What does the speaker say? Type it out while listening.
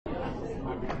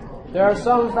There are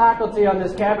some faculty on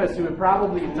this campus who would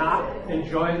probably not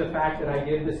enjoy the fact that I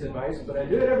give this advice, but I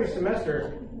do it every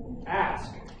semester.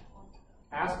 Ask.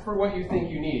 Ask for what you think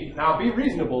you need. Now, be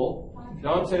reasonable.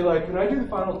 Don't say, like, can I do the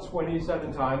final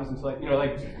 27 times? It's like,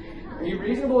 be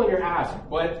reasonable in your ask.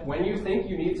 But when you think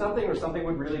you need something or something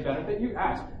would really benefit you,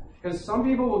 ask. Because some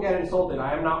people will get insulted.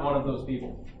 I am not one of those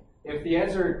people. If the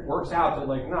answer works out that,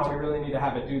 like, no, we really need to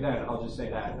have it do that, I'll just say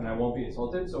that, and I won't be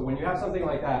insulted. So when you have something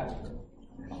like that,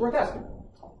 it's worth asking.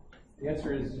 The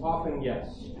answer is often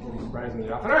yes. Surprisingly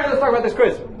often. All right, let's talk about this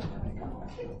quiz.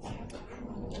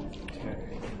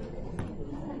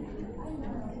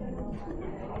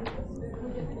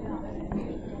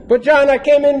 But John, I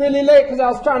came in really late because I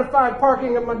was trying to find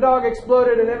parking and my dog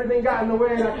exploded and everything got in the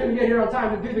way and I couldn't get here on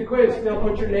time to do the quiz. Still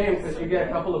put your name because you get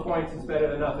a couple of points. It's better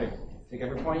than nothing. Take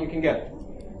every point you can get.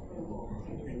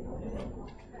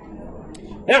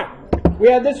 Now, we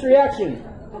had this reaction.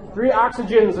 3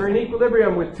 oxygens are in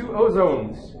equilibrium with 2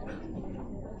 ozones.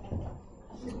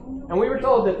 And we were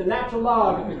told that the natural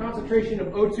log of the concentration of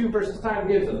O2 versus time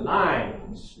gives a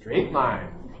line, straight line.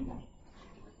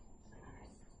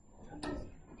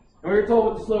 And we were told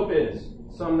what the slope is,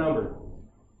 some number.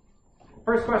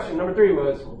 First question, number 3,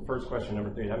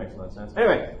 that makes a lot of sense.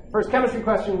 Anyway, first chemistry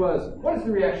question was, what is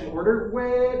the reaction order?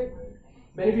 Well,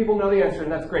 many people know the answer,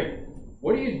 and that's great.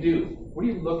 What do you do? What do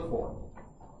you look for?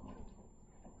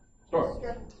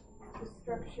 The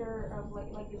structure of,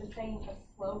 like you were saying, a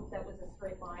slope that was a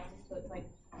straight line. So it's like,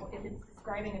 if it's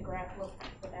describing a graph, look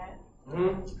for that.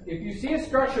 If you see a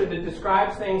structure that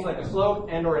describes things like a slope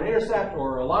and or an intercept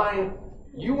or a line,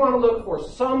 you want to look for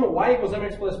some y equals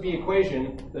mx plus b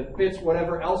equation that fits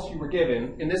whatever else you were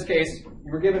given. In this case,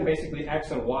 you were given basically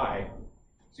x and y.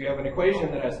 So you have an equation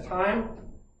that has time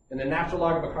and the natural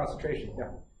log of a concentration.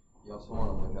 Yeah. You also want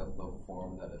to look at the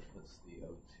form that it puts the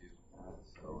O2 at.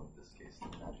 So in this case, the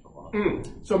natural log.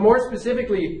 So more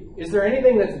specifically, is there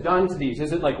anything that's done to these?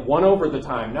 Is it like 1 over the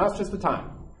time? No, it's just the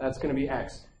time. That's going to be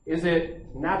x. Is it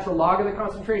natural log of the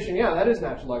concentration? Yeah, that is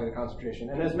natural log of the concentration.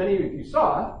 And as many of you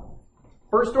saw,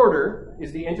 first order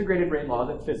is the integrated rate law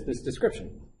that fits this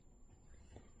description.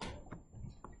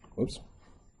 Oops.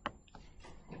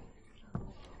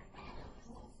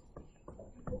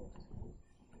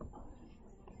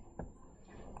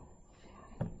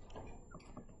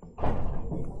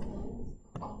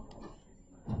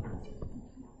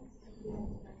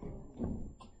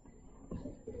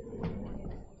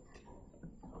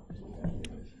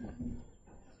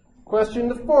 Question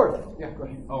the 4th. Yeah, go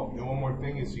ahead. Oh, and one more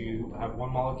thing is you have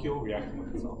one molecule reacting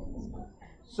with itself.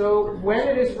 So when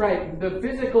it is right, the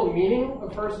physical meaning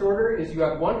of first order is you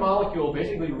have one molecule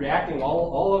basically reacting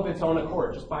all of its own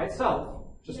accord, just by itself,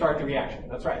 to start the reaction.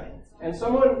 That's right. And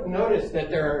someone noticed that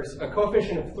there's a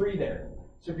coefficient of 3 there.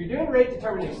 So if you're doing rate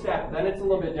determining step, then it's a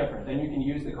little bit different. Then you can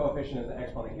use the coefficient as the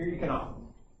exponent. Here you cannot.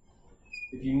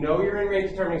 If you know you're in rate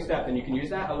determining step, then you can use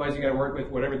that. Otherwise, you got to work with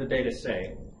whatever the data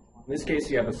say. In this case,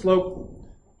 you have a slope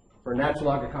for natural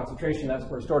log of concentration. That's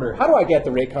first order. How do I get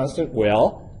the rate constant?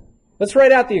 Well, let's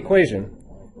write out the equation.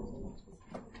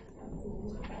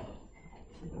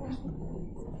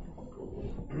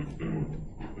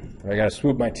 I got to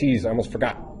swoop my T's. I almost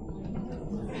forgot.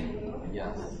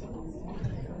 Yes.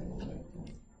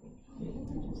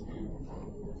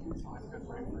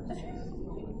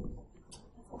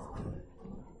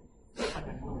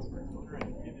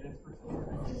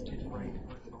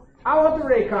 I want the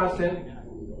rate constant.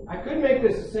 I could make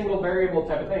this a single variable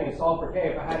type of thing and solve for k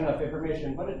if I had enough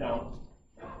information, but it don't.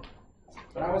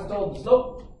 But I was told the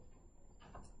slope.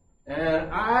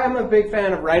 And I'm a big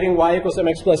fan of writing y equals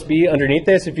mx plus b underneath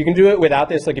this. If you can do it without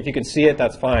this, like if you can see it,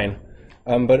 that's fine.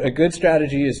 But a good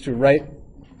strategy is to write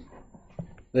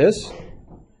this.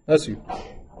 Bless you.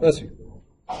 Bless you.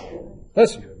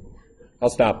 Bless you. I'll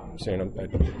stop soon.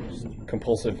 I'm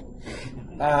compulsive.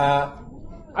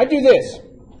 I do this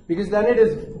because then it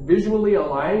is visually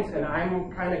aligned, and I'm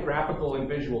kind of graphical and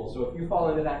visual. So if you fall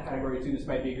into that category too, this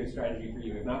might be a good strategy for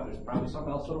you. If not, there's probably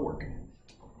something else that'll work.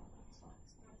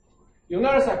 You'll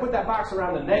notice I put that box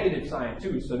around the negative sign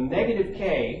too. So negative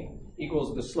k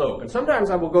equals the slope. And sometimes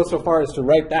I will go so far as to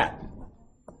write that.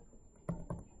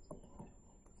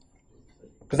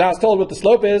 Because I was told what the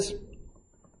slope is.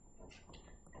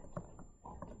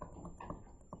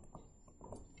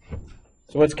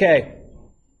 So what's k?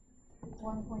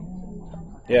 1.2.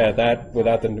 Yeah, that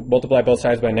without the multiply both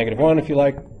sides by -1 if you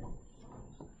like.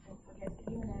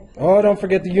 Oh, don't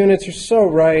forget the units. You're so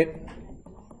right.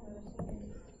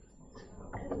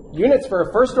 Units for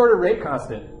a first order rate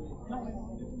constant.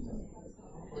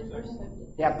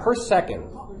 Yeah, per second.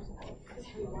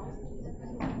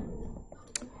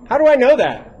 How do I know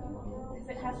that?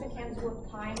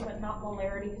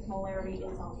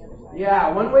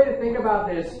 Yeah, one way to think about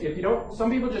this, if you don't,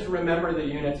 some people just remember the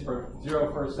units for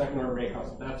 0, first, second order rate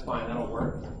constant. That's fine, that'll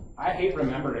work. I hate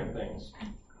remembering things.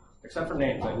 Except for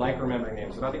names. I like remembering names.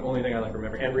 It's about the only thing I like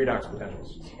remembering. And redox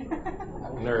potentials.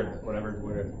 Nerd,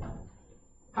 whatever.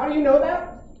 How do you know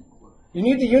that? You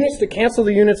need the units to cancel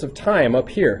the units of time up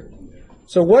here.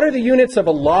 So what are the units of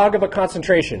a log of a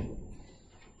concentration?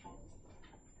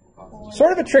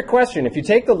 Sort of a trick question. If you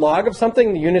take the log of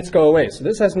something, the units go away. So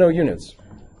this has no units.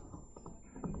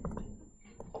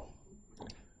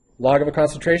 Log of a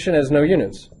concentration has no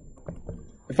units.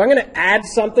 If I'm going to add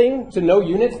something to no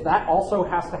units, that also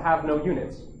has to have no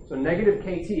units. So negative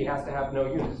kt has to have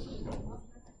no units.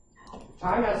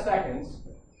 Time has seconds.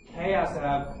 K has to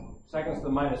have seconds to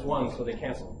the minus 1, so they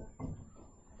cancel.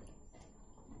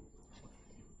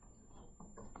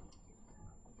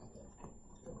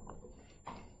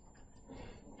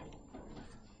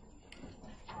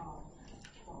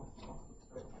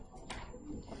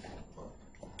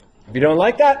 If you don't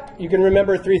like that, you can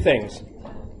remember 3 things.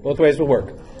 Both ways will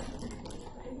work.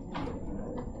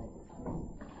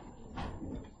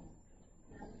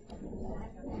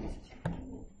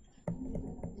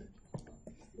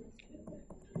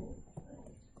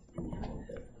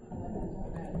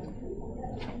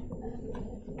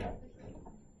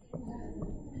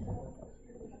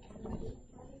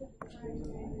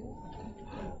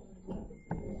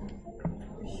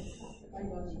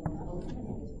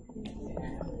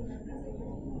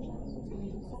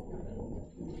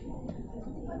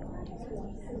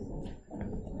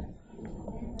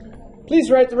 Please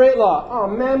write the rate law. Oh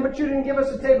man, but you didn't give us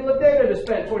a table of data to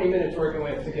spend 20 minutes working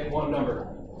with to get one number.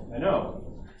 I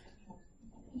know.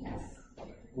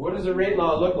 What does a rate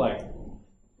law look like?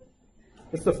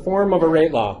 What's the form of a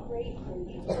rate law?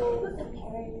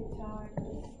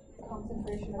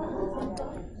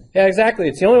 Yeah, exactly.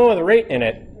 It's the only one with a rate in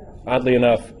it, oddly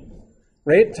enough.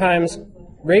 Rate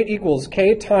equals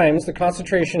K times the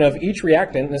concentration of each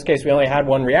reactant. In this case, we only had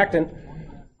one reactant.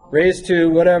 Raised to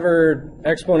whatever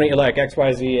exponent you like, x,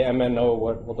 y, z, m, n, o.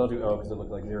 Well, don't do o because it looks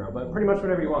like 0, but pretty much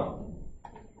whatever you want.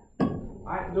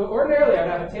 Ordinarily, I'd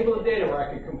have a table of data where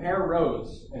I could compare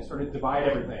rows and sort of divide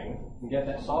everything and get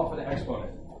that solve for the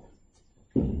exponent.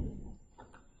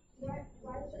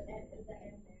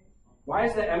 Why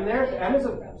is the m there? The m is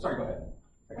a... Sorry, go ahead.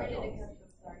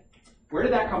 Where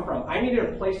did that come from? I needed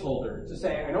a placeholder to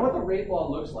say, I know what the rate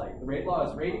law looks like. The rate law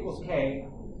is rate equals k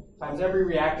times every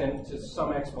reactant to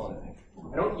some exponent.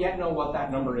 I don't yet know what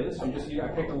that number is, so I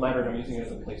picked a letter and I'm using it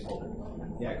as a placeholder.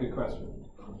 Yeah, good question.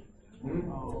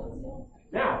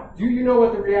 Now, do you know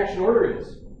what the reaction order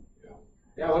is?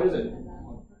 Yeah, what is it?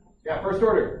 Yeah, first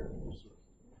order.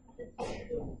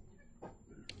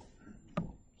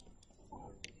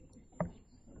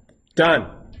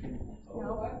 Done.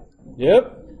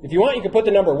 Yep. If you want, you can put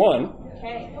the number 1.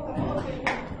 Okay.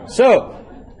 So,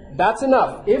 that's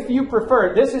enough. If you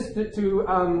prefer, this is to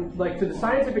the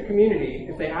scientific community,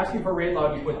 if they ask you for rate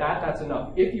log, you put that, that's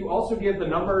enough. If you also give the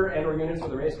number and or units for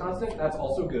the race constant, that's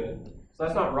also good. So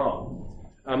that's not wrong.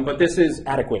 But this is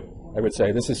adequate, I would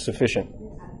say. This is sufficient.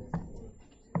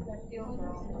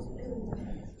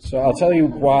 So I'll tell you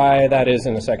why that is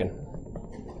in a second.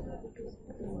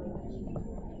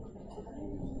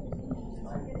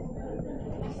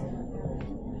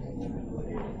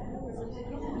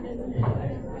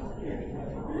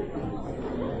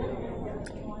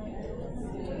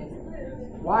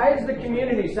 Why is the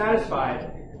community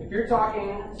satisfied? If you're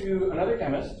talking to another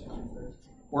chemist,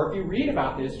 or if you read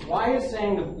about this, why is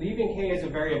saying that leaving k as a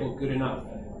variable good enough?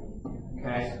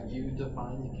 Okay. You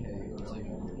define the k.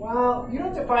 Well, you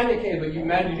don't define the k, but you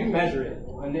do measure it.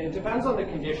 And it depends on the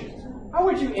conditions. How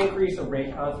would you increase a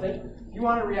rate constant? If you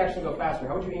want a reaction to go faster,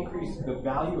 how would you increase the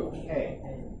value of k?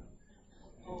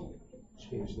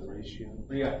 Change the ratio.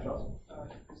 Yeah,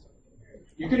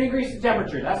 you could increase the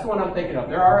temperature. That's the one I'm thinking of.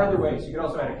 There are other ways. You could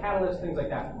also add a catalyst, things like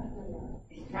that.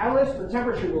 Catalyst or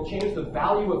temperature will change the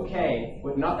value of k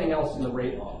with nothing else in the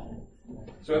rate law.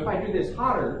 So if I do this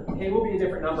hotter, k will be a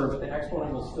different number, but the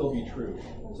exponent will still be true.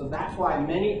 So that's why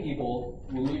many people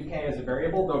will leave k as a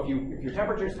variable. Though if your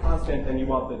temperature is constant, then you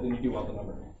do want the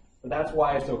number. But that's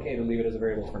why it's okay to leave it as a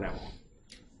variable for now.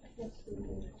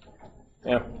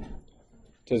 Yeah,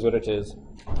 it is what it is.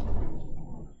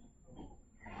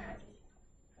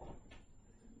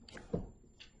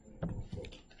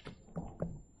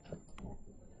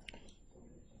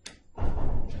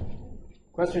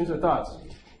 Questions or thoughts?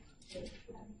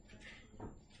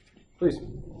 Please.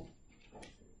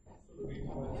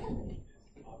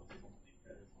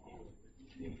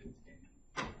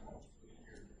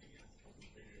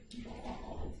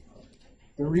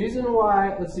 The reason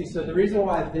why, let's see, so the reason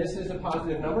why this is a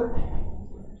positive number,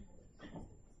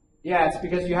 yeah, it's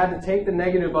because you had to take the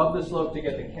negative of the slope to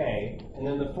get the k, and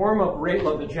then the form of rate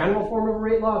law, the general form of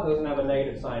rate law doesn't have a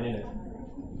negative sign in it.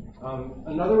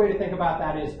 Another way to think about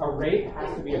that is a rate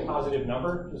has to be a positive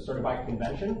number, just sort of by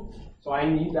convention. So I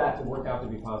need that to work out to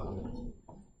be positive.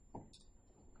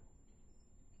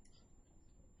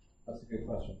 That's a good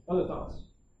question. Other thoughts?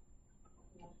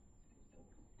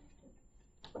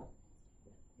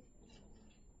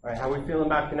 All right, how are we feeling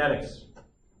about kinetics?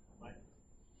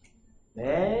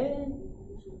 Yeah.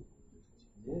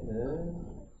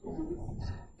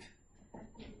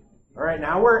 All right,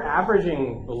 now we're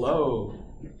averaging below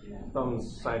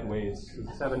thumbs sideways.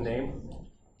 Is 7 name?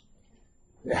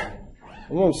 Yeah.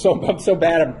 I'm so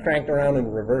bad I'm cranked around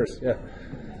in reverse. Yeah.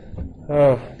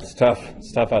 Oh, it's tough.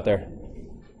 It's tough out there.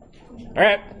 All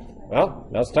right. Well,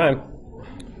 now it's time.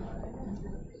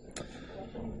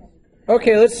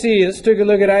 Okay, let's see. Let's take a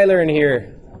look at Euler in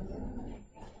here.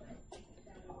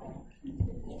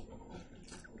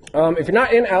 If you're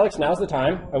not in, Alex, now's the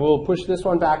time. I will push this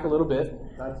one back a little bit.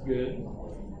 That's good.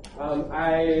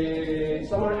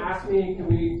 Someone asked me, can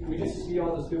we just see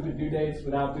all the stupid due dates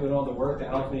without doing all the work that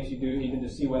Alex makes you do, even to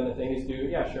see when the thing is due?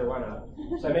 Yeah, sure, why not?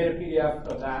 So I made a PDF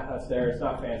of that. That's there. It's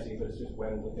not fancy, but it's just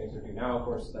when the things are due. Now, of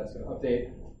course, that's going to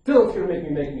update. Philip's going to make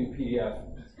me make a new PDF.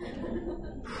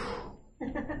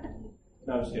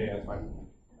 No, I'm just kidding. That's fine.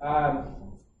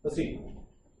 Let's see.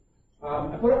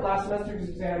 I put up last semester's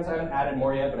exams. I haven't added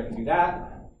more yet, but I can do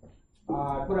that.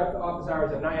 I put up the office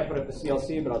hours. I've not yet put up the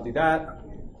CLC, but I'll do that.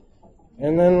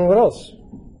 And then what else?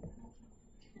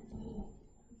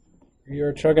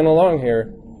 You're chugging along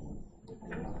here.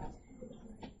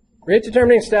 Rate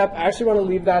determining step. I actually want to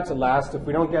leave that to last. If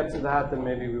we don't get to that, then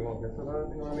maybe we won't get to that.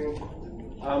 You know what I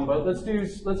mean? But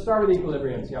let's start with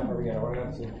equilibrium and see how far we get. We're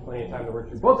going to have plenty of time to work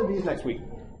through both of these next week.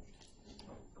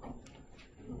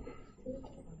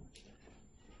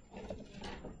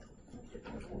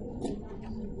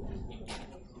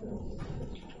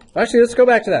 Actually, let's go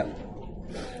back to that.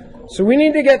 So we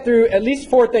need to get through at least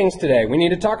 4 things today. We need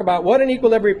to talk about what an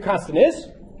equilibrium constant is,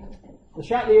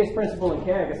 LeChatelier's principle in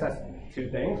K. I guess that's 2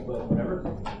 things, but whatever.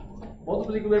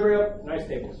 Multiple equilibrium, nice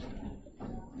tables.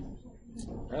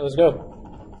 All right, let's go.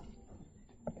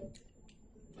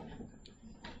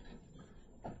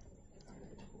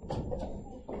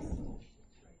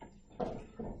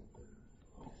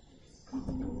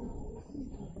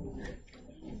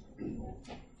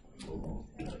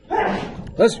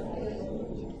 Let's.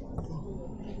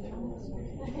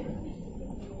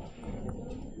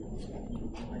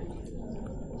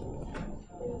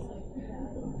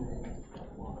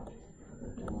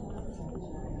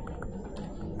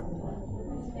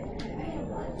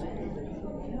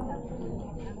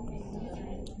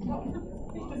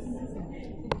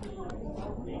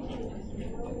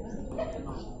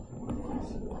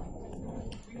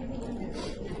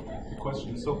 The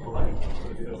question is so polite.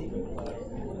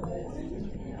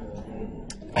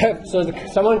 So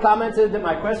someone commented that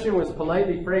my question was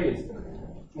politely phrased.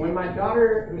 When my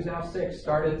daughter, who's now 6,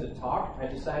 started to talk, I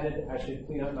decided I should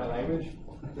clean up my language.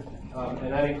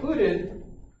 And that included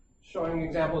showing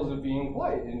examples of being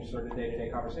polite in sort of day-to-day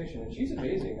conversation. And she's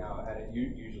amazing now at it,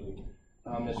 usually.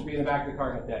 This should be in the back of the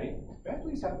car with Daddy. May I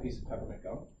please have a piece of peppermint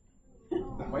gum?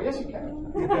 Well, yes, you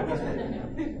can.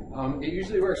 It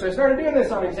usually works. So I started doing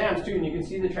this on exams, too, and you can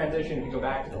see the transition if you go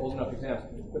back to the old enough exams.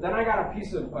 But then I got a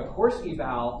piece of a course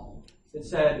eval that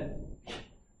said,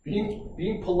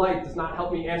 being polite does not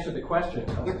help me answer the question.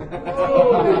 I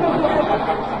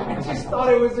just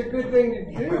thought it was a good thing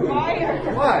to do. What?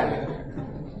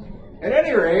 At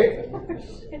any rate,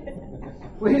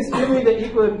 please give me the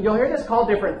equilibrium. You'll hear this called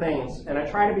different things, and I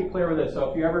try to be clear with it. So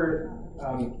if you ever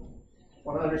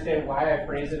want to understand why I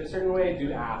phrase it a certain way,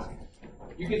 do ask.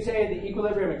 You could say the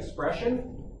equilibrium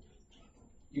expression.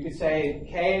 You could say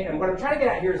K, and what I'm trying to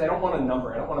get at here is I don't want a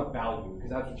number, I don't want a value, because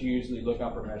that's what you usually look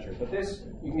up or measure. But this,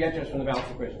 you can get just from the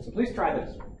balance equation. So please try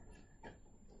this.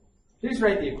 Please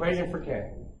write the equation for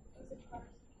K.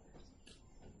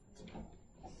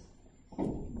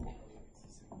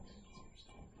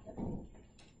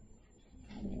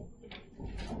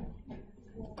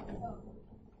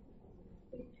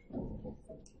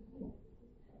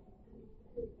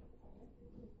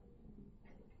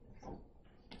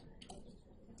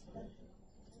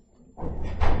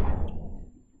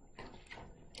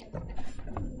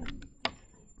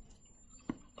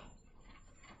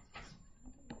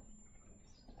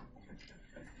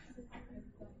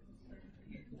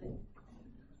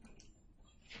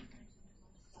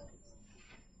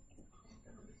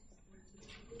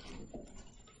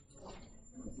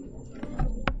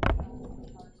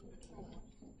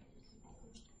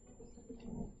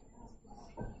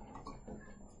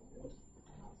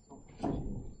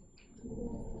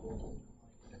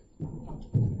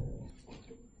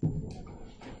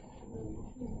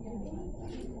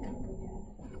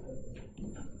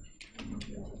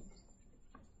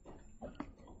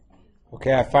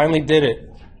 Okay, I finally did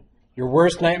it. Your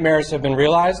worst nightmares have been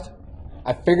realized.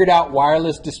 I figured out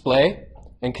wireless display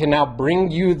and can now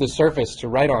bring you the surface to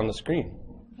write on the screen.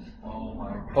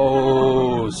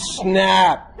 Oh,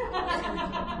 snap.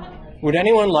 Would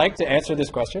anyone like to answer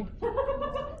this question?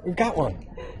 We've got one.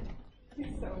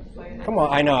 Come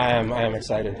on, I know I am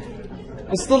excited.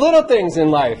 It's the little things in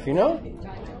life, you know?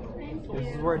 This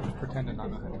is where I just pretend to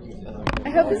not know how to use it. I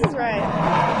hope this is right.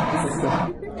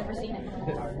 Never seen it.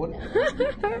 What?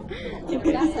 Did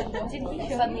he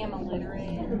suddenly I'm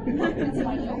illiterate?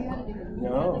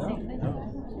 No.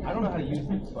 I don't know how to use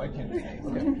it, so I can't say.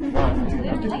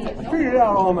 I figured it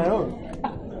out all on my own.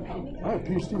 I have a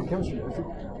PhD in chemistry.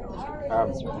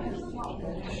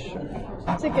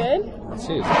 Is it good? Let's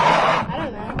see. I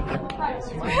don't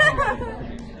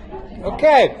know.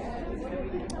 Okay.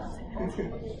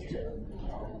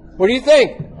 What do you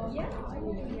think?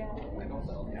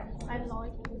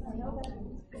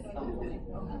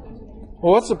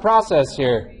 Well, what's the process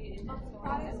here?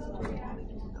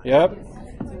 Yep.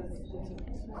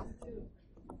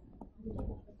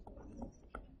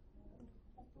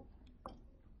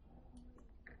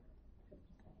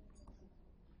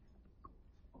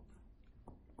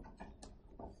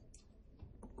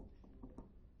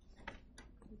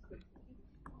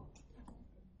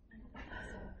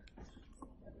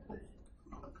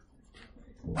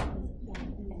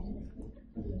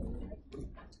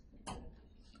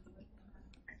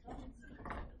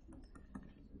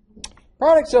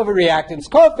 Products over reactants,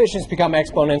 coefficients become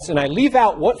exponents, and I leave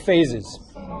out what phases?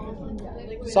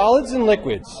 Solids and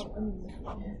liquids.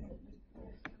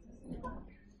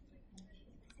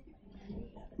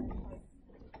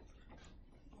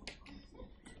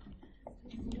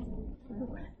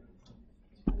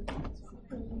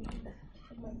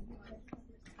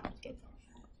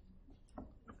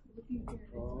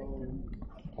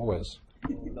 Always.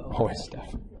 Always,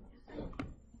 Steph.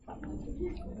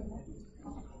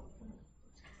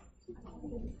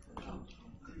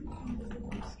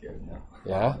 I'm scared now.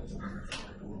 Yeah?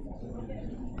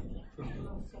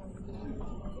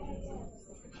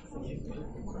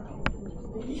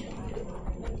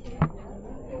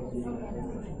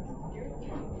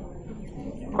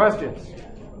 Questions?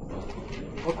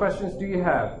 What questions do you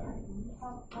have?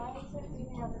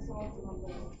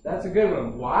 That's a good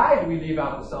one. Why do we leave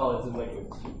out the solids and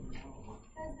liquids?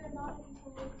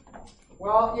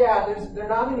 Well, yeah, they're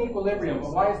not in equilibrium,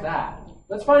 but why is that?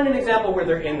 Let's find an example where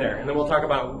they're in there, and then we'll talk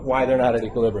about why they're not at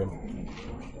equilibrium.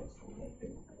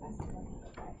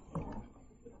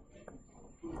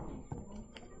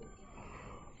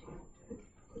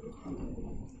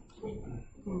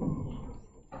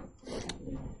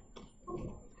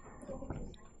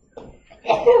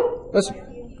 Listen.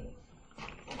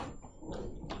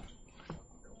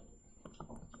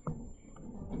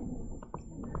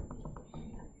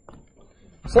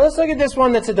 So let's look at this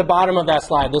one that's at the bottom of that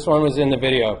slide. This one was in the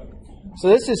video. So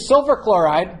this is silver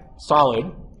chloride, solid,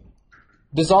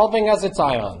 dissolving as its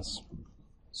ions.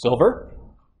 Silver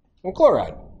and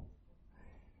chloride.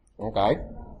 Okay.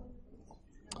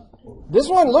 This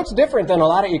one looks different than a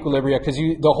lot of equilibria because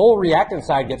the whole reactant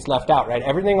side gets left out, right?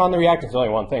 Everything on the reactant is only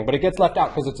one thing, but it gets left out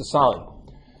because it's a solid.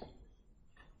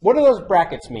 What do those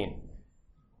brackets mean?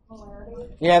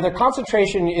 Molarity? Yeah, they're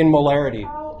concentration in molarity.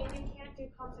 Oh, and you can't do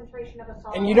concentration of a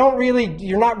solid. And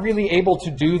you're not really able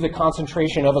to do the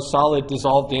concentration of a solid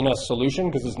dissolved in a solution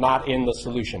because it's not in the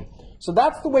solution. So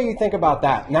that's the way you think about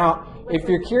that. Now, if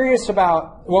you're curious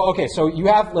about, well, okay, so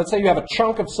let's say you have a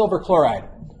chunk of silver chloride.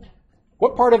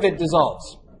 What part of it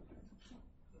dissolves?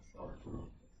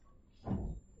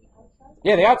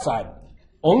 Yeah, the outside.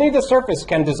 Only the surface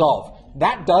can dissolve.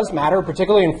 That does matter,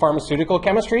 particularly in pharmaceutical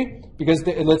chemistry, because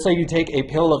let's say you take a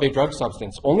pill of a drug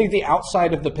substance. Only the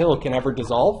outside of the pill can ever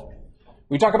dissolve.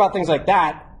 We talk about things like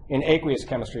that in aqueous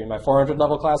chemistry in my 400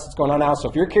 level class that's going on now. So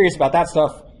if you're curious about that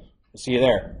stuff, we'll see you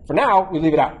there. For now, we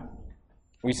leave it out.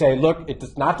 We say, look, it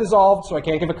does not dissolve, so I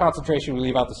can't give a concentration. We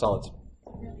leave out the solids.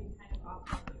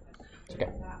 Okay.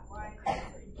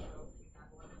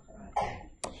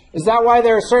 Is that why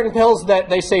there are certain pills that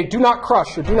they say do not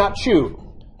crush or do not chew?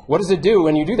 What does it do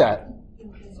when you do that?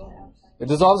 It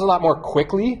dissolves a lot more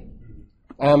quickly,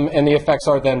 and the effects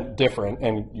are then different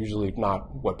and usually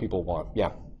not what people want.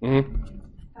 Yeah. Mm-hmm.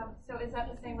 So is that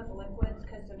the same with the liquids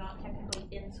because they're not technically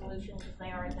in solution because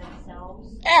they are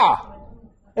themselves? Yeah.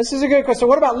 This is a good question. So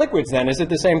what about liquids then? Is it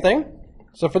the same thing?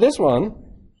 So for this one,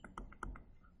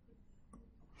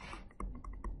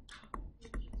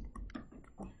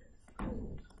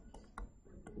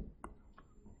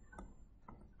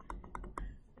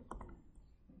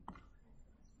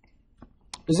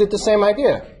 is it the same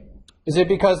idea? Is it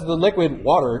because the liquid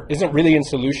water isn't really in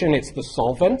solution, it's the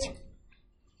solvent?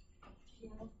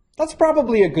 That's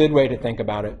probably a good way to think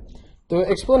about it. The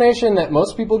explanation that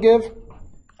most people give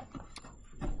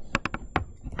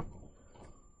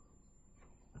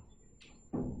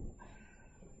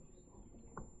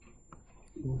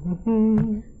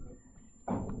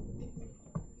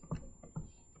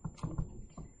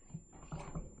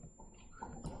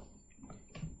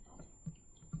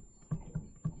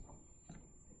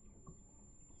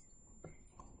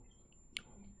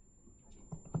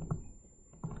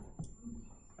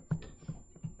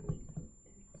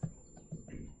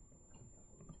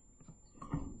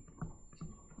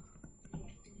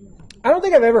I don't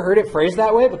think I've ever heard it phrased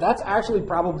that way, but that's actually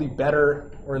probably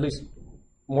better, or at least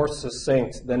more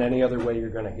succinct than any other way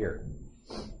you're going to hear.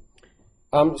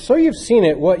 So you've seen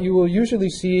it. What you will usually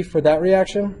see for that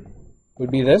reaction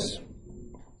would be this.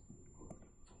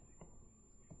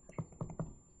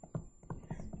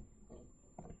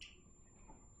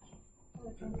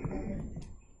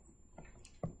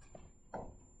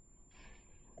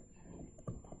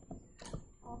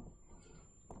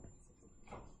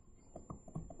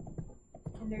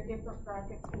 And they're different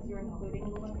brackets because you're including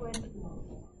the liquid.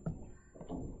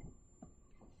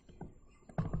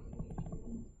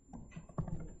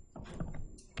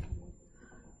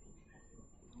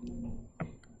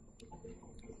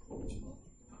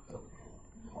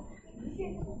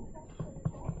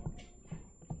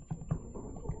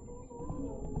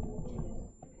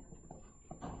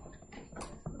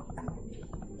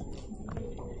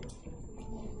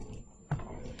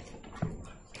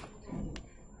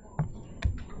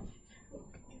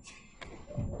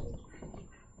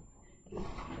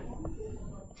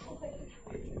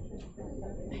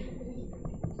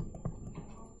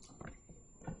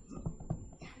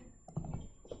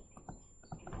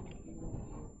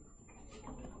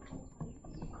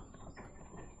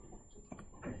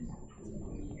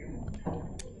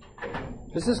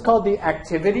 This is called the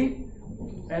activity,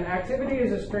 and activity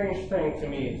is a strange thing to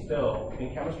me still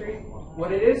in chemistry.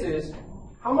 What it is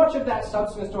how much of that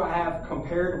substance do I have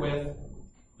compared with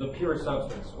the pure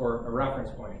substance, or a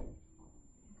reference point?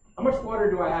 How much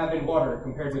water do I have in water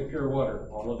compared with pure water?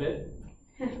 All of it.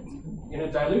 In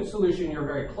a dilute solution, you're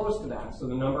very close to that, so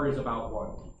the number is about 1.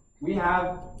 We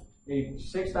have a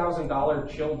 $6,000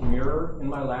 chilled mirror in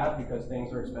my lab, because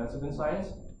things are expensive in science,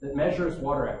 that measures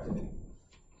water activity.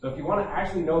 So if you want to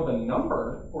actually know the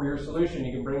number for your solution,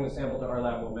 you can bring the sample to our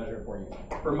lab and we'll measure it for you.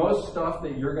 For most stuff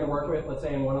that you're going to work with, let's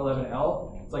say in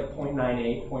 111L, it's like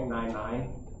 0.98,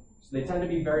 0.99. So they tend to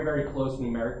be very, very close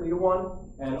numerically to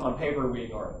 1, and on paper we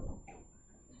ignore it.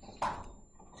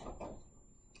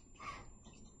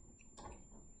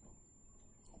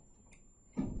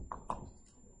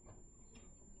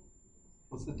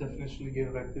 What's the definition again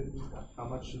of activity? How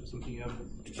much of something you have?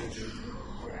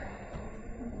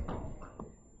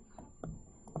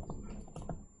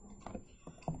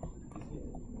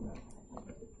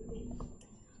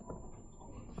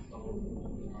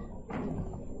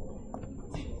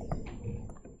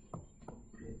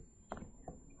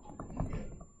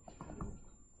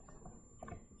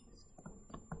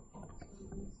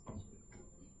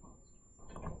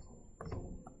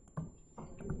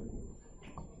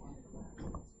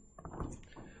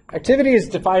 Activity is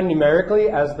defined numerically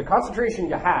as the concentration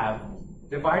you have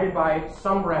divided by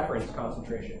some reference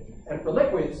concentration. And for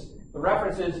liquids, the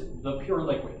reference is the pure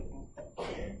liquid.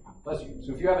 Bless you.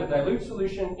 So if you have a dilute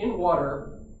solution in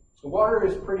water, the water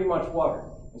is pretty much water.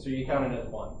 And so you count it as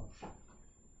 1.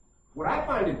 What I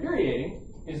find infuriating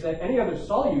is that any other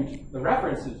solute, the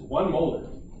reference is 1 molar.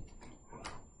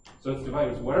 So it's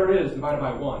divided, so whatever it is, divided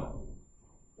by 1.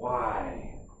 Why?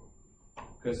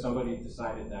 Because somebody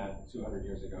decided that 200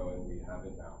 years ago, and we have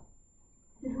it now.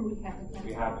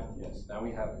 We have it, yes. Now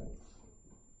we have it.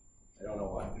 I don't know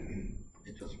why.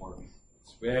 It just works.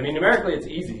 I mean, numerically it's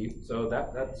easy, so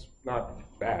that's not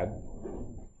bad.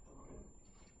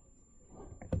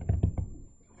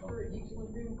 For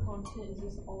equilibrium constant, is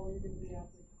this all you're going to be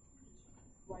after?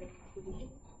 Like,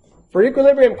 for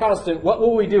equilibrium constant, what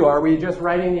will we do? Are we just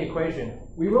writing the equation?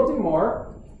 We will do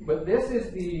more, but this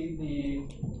is the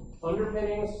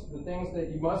underpinnings, the things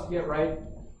that you must get right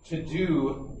to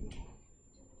do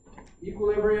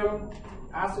equilibrium,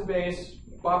 acid-base,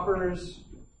 buffers,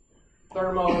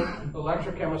 thermo,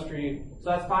 electrochemistry.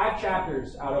 So that's 5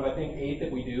 chapters out of, I think, 8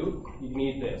 that we do. You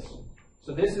need this.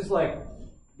 So this is like,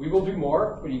 we will do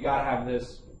more, but you got to have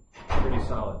this pretty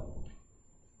solid.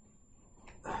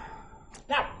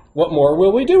 Now, what more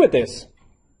will we do with this?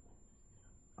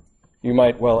 You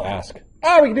might well ask.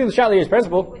 We can do the LeChatelier's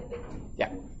principle. Yeah.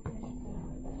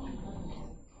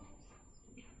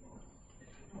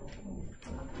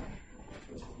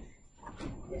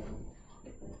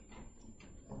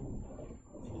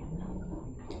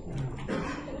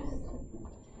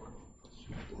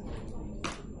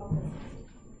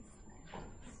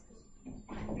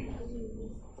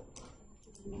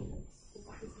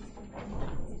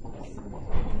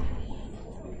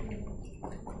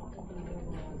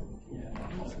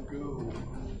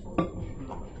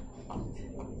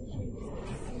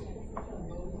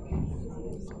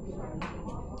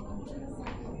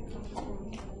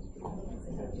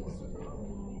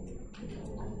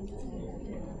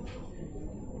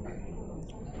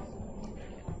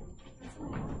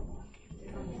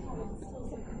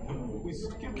 we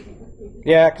skip?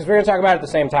 Yeah, because we're going to talk about it at the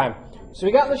same time. So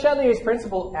we got LeChatelier's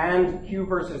principle and Q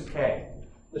versus K.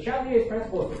 LeChatelier's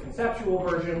principle is the conceptual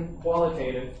version,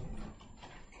 qualitative.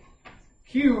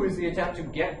 Q is the attempt to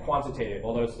get quantitative,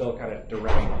 although it's still kind of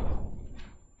directional.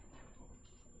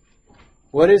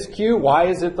 What is Q? Why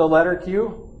is it the letter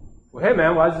Q? Well, hey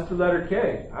man, why is it the letter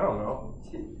K? I don't know.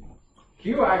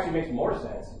 Q actually makes more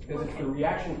sense because it's the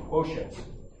reaction quotient.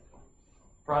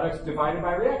 Products divided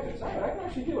by reactants. I can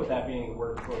actually deal with that being the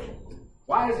word quotient.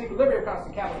 Why is equilibrium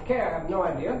constant capital K? I have no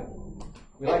idea.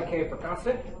 We like K for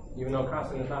constant, even though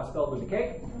constant is not spelled with a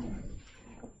K.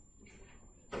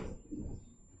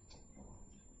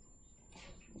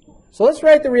 So let's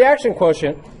write the reaction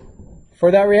quotient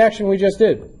for that reaction we just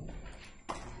did.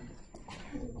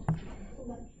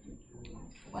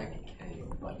 Like K,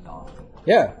 but not.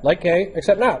 Yeah, like K,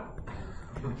 except not.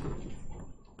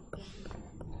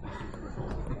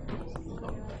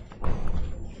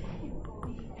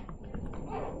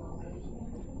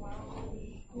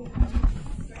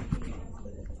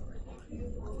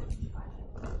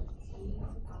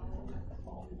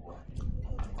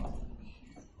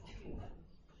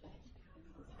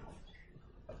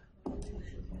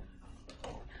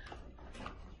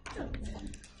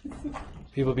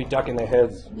 People be ducking their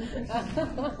heads. If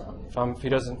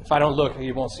I don't look,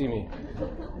 he won't see me.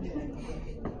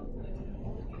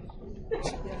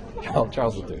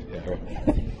 Charles will do it. Yeah, right.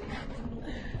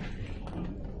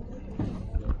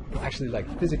 Actually,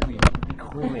 like physically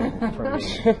recoiling from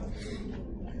me.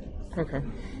 Okay.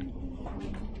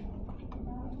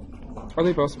 Are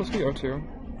they both supposed to be O2?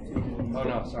 Oh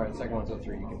no, sorry. The second one's O3.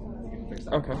 You can fix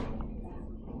that. Okay.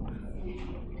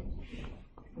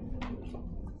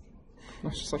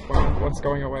 That's just like what's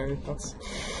going away. That's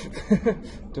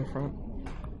different.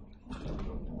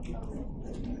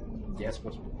 Yeah, it's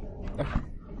supposed to be. Okay.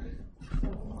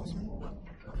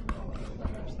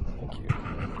 Thank you.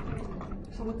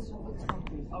 So what's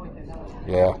oh, wait, that was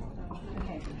Yeah,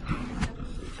 okay.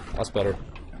 that's better.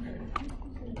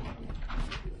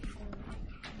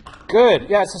 Good.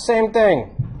 Yeah, it's the same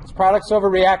thing. It's products over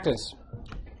reactants.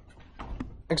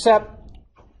 Except,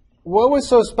 what was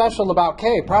so special about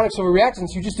K? Products over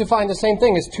reactants, you just defined the same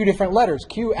thing as two different letters,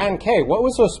 Q and K. What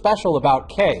was so special about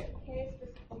K?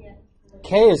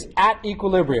 K is at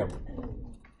equilibrium.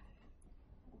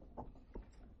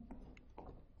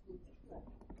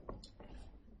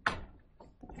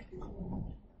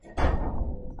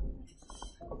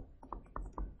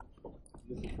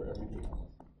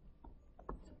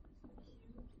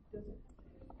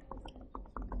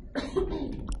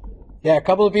 Yeah, a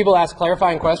couple of people asked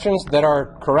clarifying questions that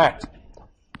are correct.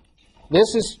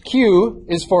 This is Q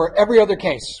is for every other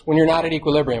case when you're not at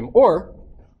equilibrium, or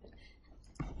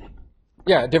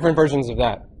yeah, different versions of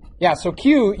that. Yeah, so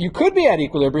Q, you could be at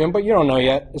equilibrium, but you don't know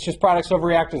yet. It's just products over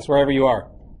reactants wherever you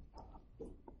are.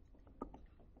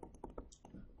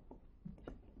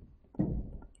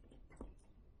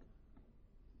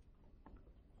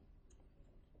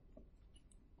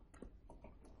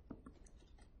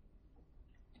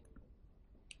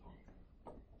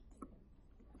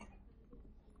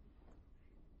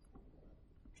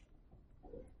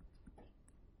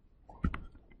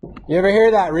 You ever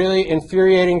hear that really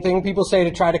infuriating thing people say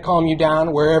to try to calm you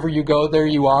down? Wherever you go, there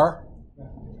you are.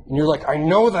 And you're like, I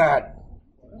know that.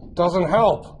 Doesn't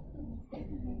help.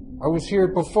 I was here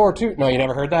before too. No, you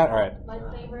never heard that? All right. My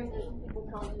favorite is people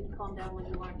telling you to calm down when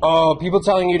you aren't. Oh, people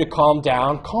telling you to calm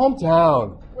down? Calm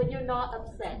down. When you're not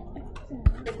upset.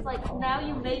 It's like, now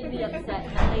you made me upset,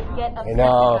 and they get upset I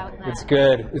know. about that. It's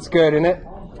good. It's good, isn't it?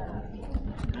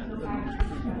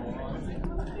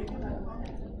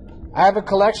 I have a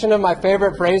collection of my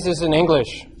favorite phrases in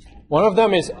English. One of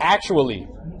them is actually.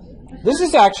 This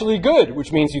is actually good,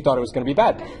 which means you thought it was going to be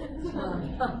bad.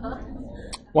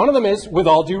 One of them is with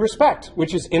all due respect,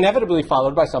 which is inevitably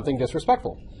followed by something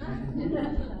disrespectful.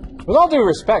 With all due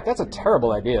respect, that's a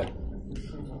terrible idea.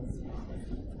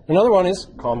 Another one is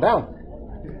calm down.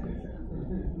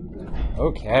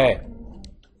 Okay.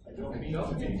 I don't mean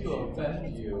to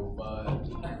offend you, but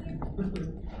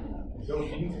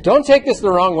Don't take this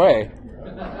the wrong way.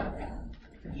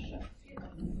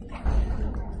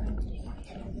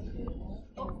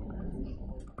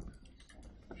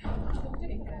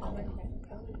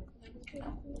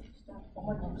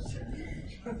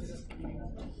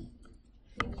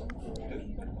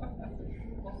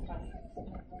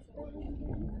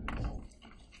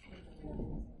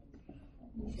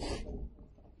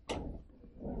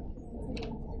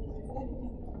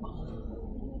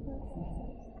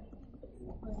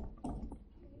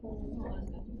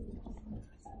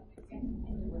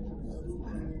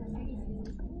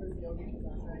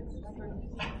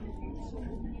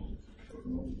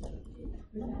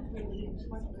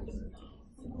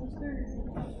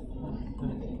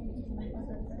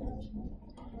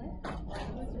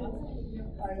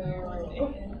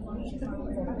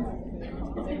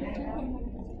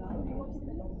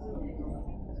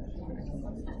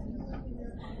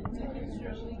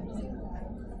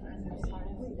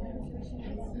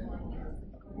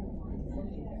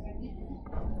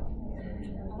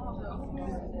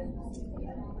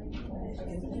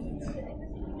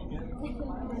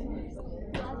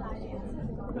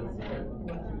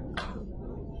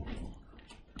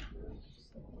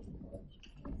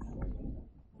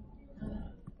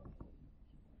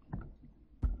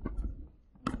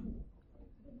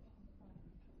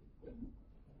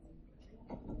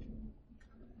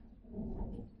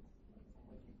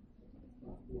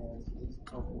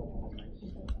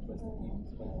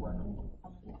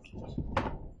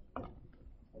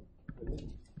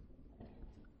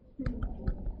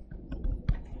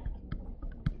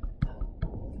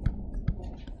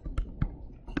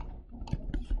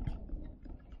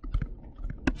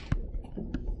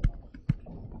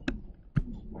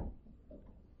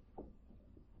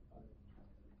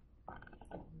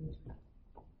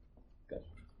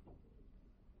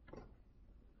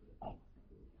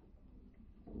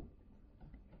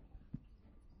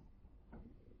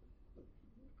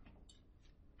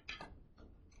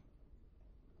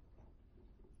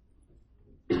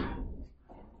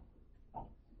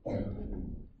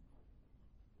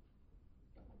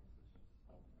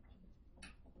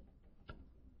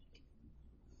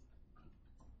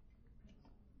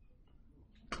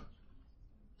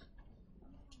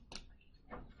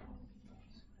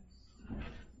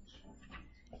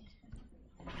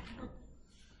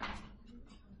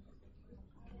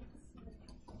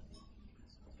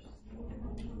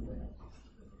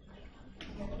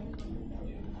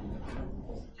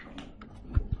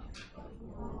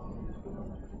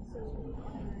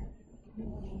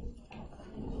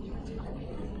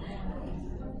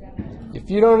 If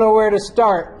you don't know where to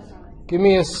start, give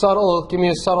me a subtle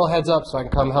heads up so I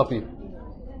can come help you.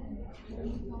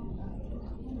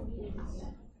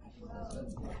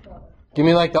 Give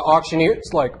me like the auctioneer.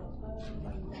 It's like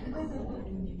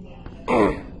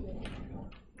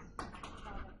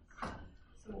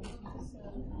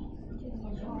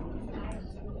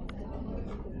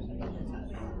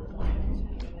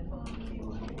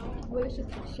What is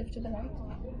shift to the right?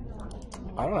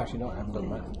 I don't actually know. I haven't done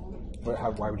that. But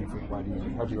why would you think?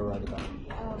 How do you arrive at that?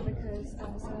 Because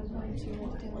 7.2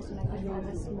 rectangles and -5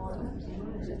 is smaller.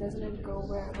 So doesn't it go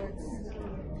wherever it's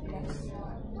less?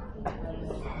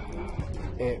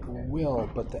 It will,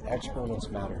 but the exponents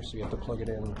matter. So you have to plug it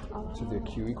in to the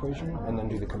Q equation and then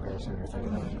do the comparison you're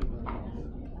thinking of.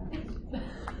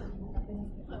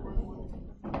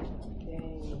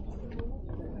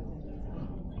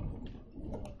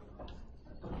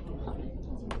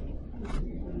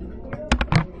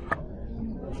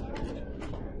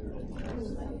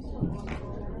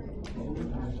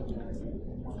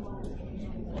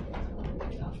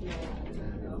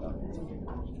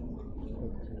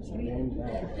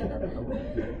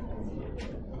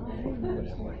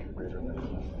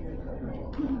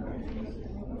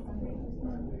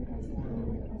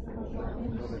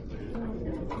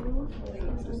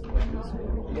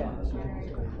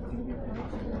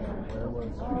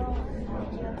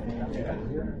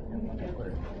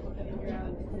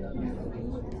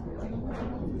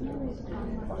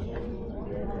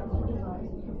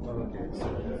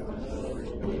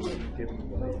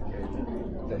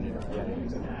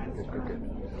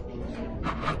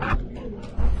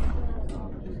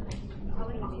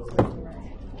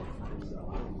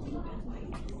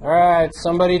 all right,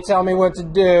 somebody tell me what to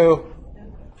do.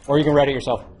 Or you can write it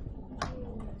yourself.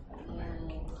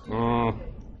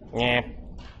 Yeah.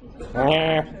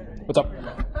 What's up?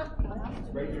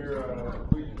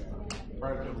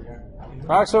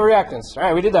 Products of reactants. All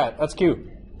right, we did that. That's cute.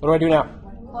 What do I do now?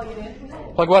 Plug it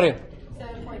in. Plug what in?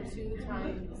 7.2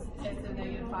 times 10 to the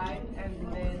negative 5,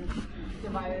 and then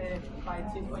divide it by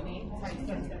 2.8 times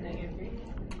 10 to the negative 3.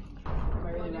 Am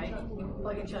I really right?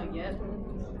 Plug and chug, yes.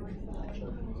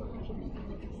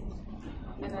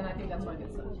 And then I think that's what it is.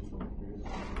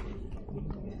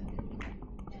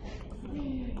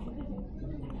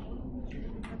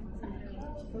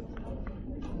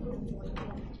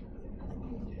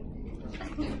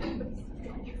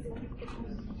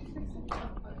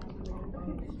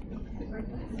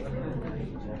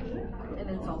 And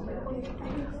then salt.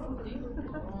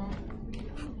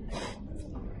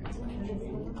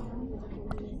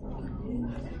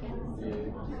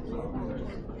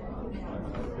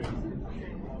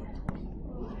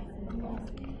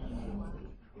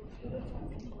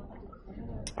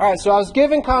 All right, so I was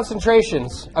given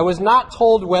concentrations. I was not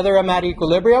told whether I'm at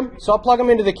equilibrium, so I'll plug them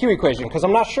into the Q equation because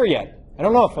I'm not sure yet. I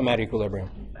don't know if I'm at equilibrium.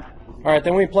 All right,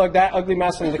 then we plug that ugly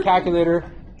mess into the calculator.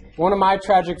 One of my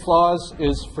tragic flaws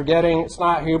is forgetting, it's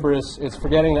not hubris, it's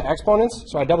forgetting the exponents.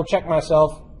 So I double check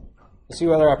myself to see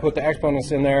whether I put the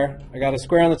exponents in there. I got a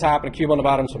square on the top and a cube on the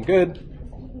bottom, so I'm good.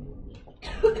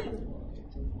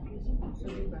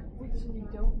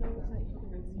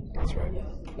 That's right,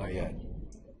 not yet.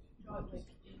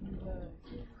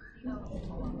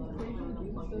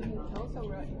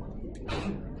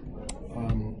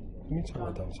 Let me talk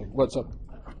about that in a second. What's up?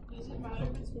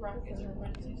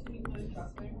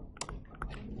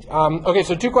 Okay,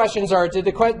 so two questions are: did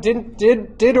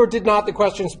or did not the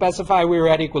question specify we were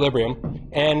at equilibrium?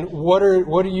 And what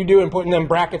do you do in putting them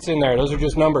brackets in there? Those are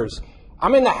just numbers.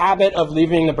 I'm in the habit of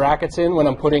leaving the brackets in when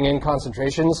I'm putting in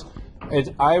concentrations.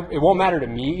 It won't matter to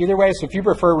me either way. So if you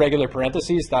prefer regular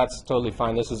parentheses, that's totally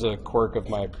fine. This is a quirk of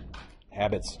my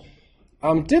habits.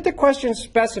 Did the question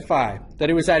specify that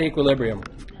it was at equilibrium?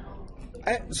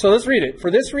 So let's read it.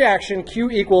 For this reaction, Q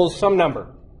equals some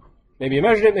number. Maybe you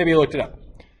measured it, maybe you looked it up.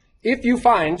 If you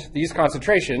find these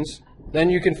concentrations, then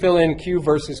you can fill in Q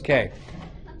versus K.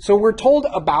 So we're told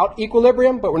about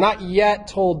equilibrium, but we're not yet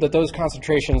told that those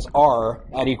concentrations are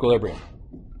at equilibrium.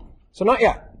 So not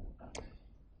yet.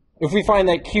 If we find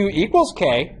that Q equals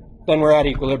K, then we're at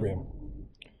equilibrium.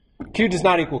 Q does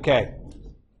not equal K.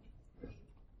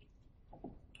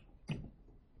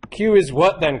 Q is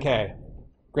what then K?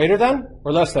 Greater than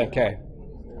or less than K?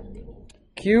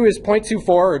 Q is 0.24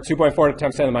 or 2.4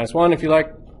 times 10 to the minus 1 if you like.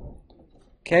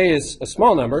 K is a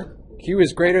small number. Q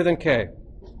is greater than K.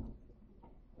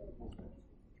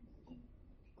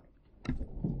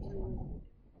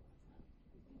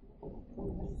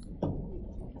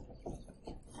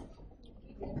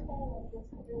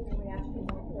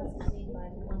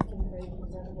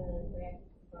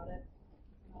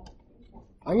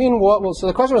 I mean, so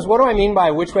the question was, what do I mean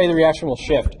by which way the reaction will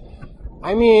shift?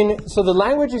 I mean, so the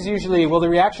language is usually, will the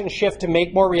reaction shift to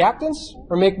make more reactants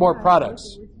or make more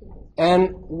products?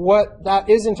 And what that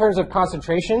is in terms of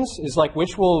concentrations is like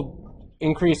which will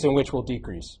increase and which will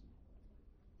decrease.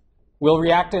 Will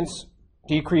reactants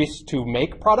decrease to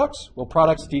make products? Will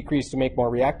products decrease to make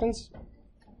more reactants?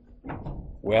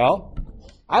 Well,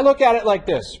 I look at it like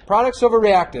this. Products over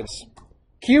reactants.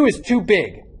 Q is too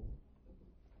big.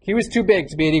 Q is too big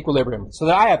to be at equilibrium. So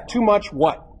that I have too much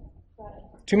what?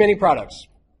 Too many products.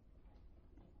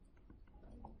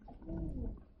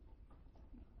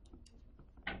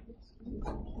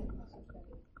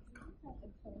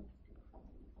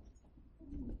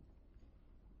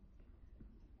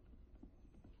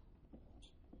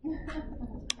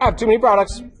 I have too many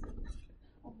products.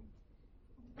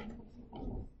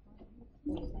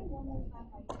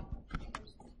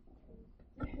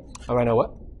 Oh, I know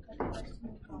what?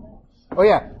 Oh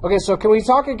yeah. Okay, so can we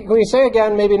say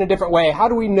again, maybe in a different way, how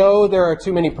do we know there are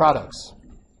too many products?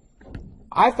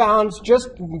 I found just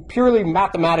purely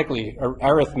mathematically, or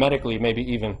arithmetically maybe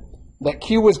even, that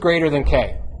Q was greater than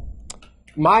K.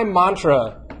 My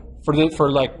mantra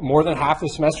for like more than half the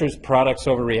semester is products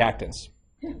over reactants.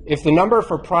 If the number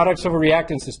for products over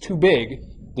reactants is too big,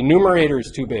 the numerator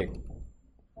is too big.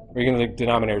 Or even the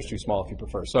denominator is too small if you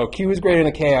prefer. So Q is greater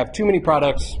than K. I have too many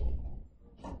products.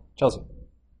 Chelsea.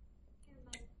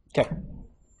 Okay.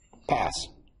 Pass.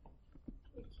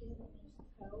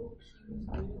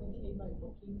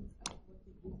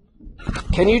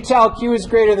 Can you tell Q is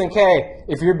greater than K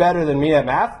if you're better than me at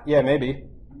math? Yeah, maybe.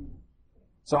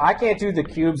 So I can't do the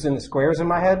cubes and the squares in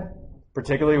my head,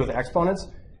 particularly with exponents.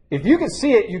 If you can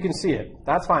see it, you can see it.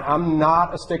 That's fine. I'm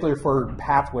not a stickler for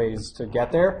pathways to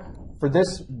get there. For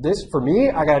this for me,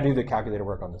 I got to do the calculator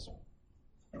work on this.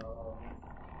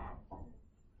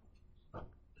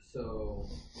 So,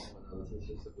 this is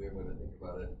just a weird way to think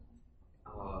about it.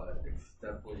 It's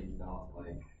definitely not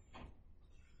like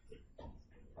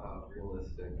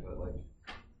realistic, but like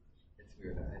it's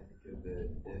weird. I think of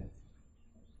it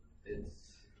if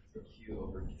it's Q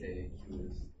over K. Q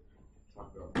is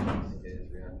talk about K is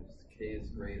reactants. K is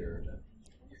greater,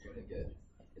 you're gonna get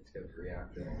it's gonna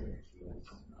react. Q is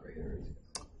greater.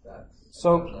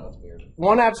 So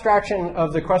one abstraction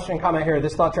of the question comment here,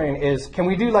 this thought train is, can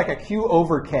we do like a Q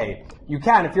over K? You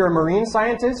can. If you're a marine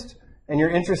scientist and you're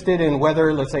interested in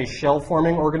whether, let's say,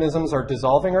 shell-forming organisms are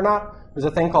dissolving or not, there's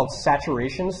a thing called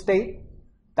saturation state.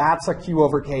 That's a Q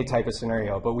over K type of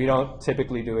scenario, but we don't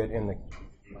typically do it in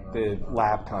the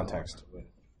lab context.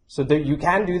 So you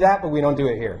can do that, but we don't do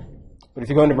it here. But if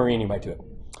you go into marine, you might do it.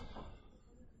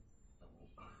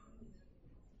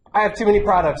 I have too many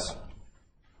products.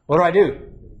 What do I do?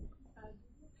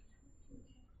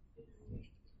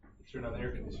 Turn on the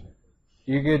air conditioning.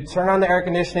 You could turn on the air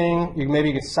conditioning. Maybe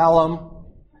you could sell them.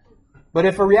 But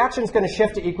if a reaction is going to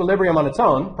shift to equilibrium on its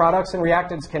own, products and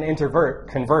reactants can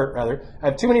convert. I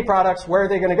have too many products. Where are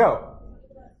they going to go?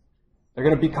 They're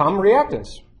going to become reactants.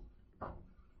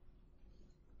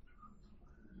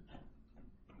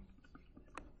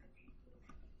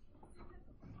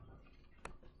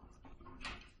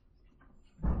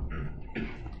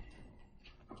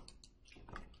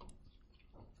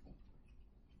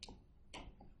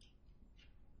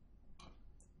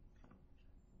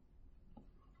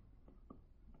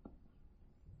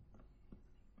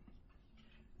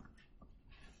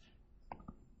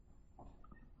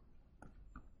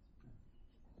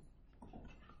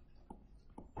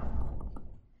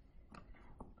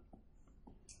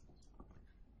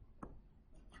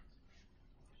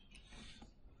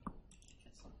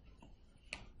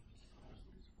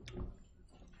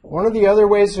 One of the other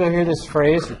ways you'll hear this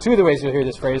phrase, or two of the ways you'll hear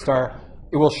this phrase are,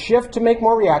 it will shift to make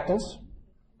more reactants,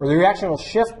 or the reaction will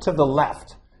shift to the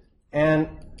left. And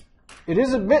it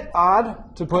is a bit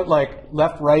odd to put like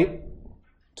left-right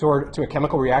to a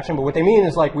chemical reaction, but what they mean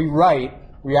is like we write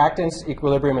reactants,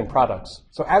 equilibrium, and products.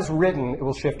 So as written, it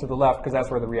will shift to the left because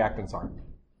that's where the reactants are.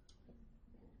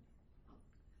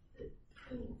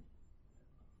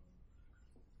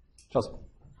 Chelsea.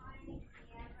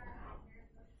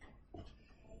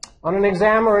 On an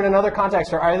exam or in another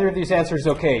context, are either of these answers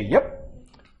okay? Yep.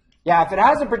 Yeah, if it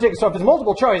has a particular, so if it's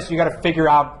multiple choice, you got to figure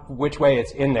out which way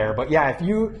it's in there. But yeah, if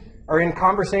you are in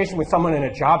conversation with someone in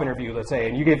a job interview, let's say,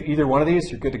 and you give either one of these,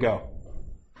 you're good to go.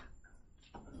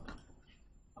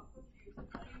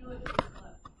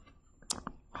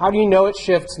 How do you know it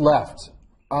shifts left?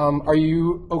 Are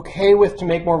you okay with to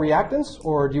make more reactants,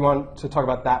 or do you want to talk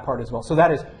about that part as well? So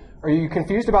that is, are you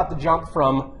confused about the jump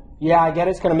from, yeah, I get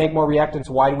it's going to make more reactants,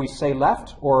 why do we say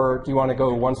left? Or do you want to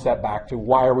go one step back to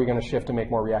why are we going to shift to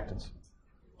make more reactants?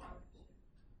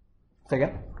 Say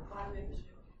again?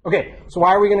 Okay, so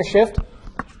why are we going to shift?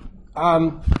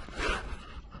 I'm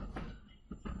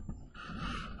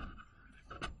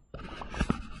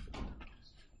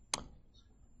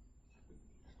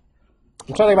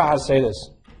trying to think about how to say this,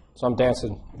 so I'm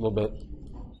dancing a little bit.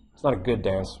 It's not a good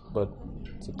dance, but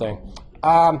it's a thing.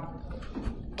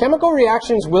 Chemical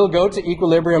reactions will go to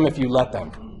equilibrium if you let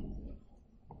them.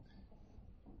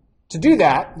 To do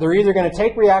that, they're either going to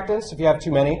take reactants, if you have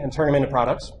too many, and turn them into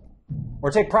products, or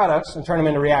take products and turn them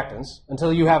into reactants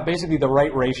until you have basically the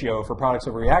right ratio for products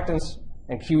over reactants,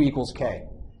 and Q equals K.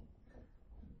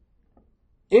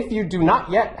 If you do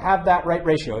not yet have that right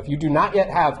ratio, if you do not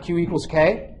yet have Q equals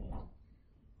K,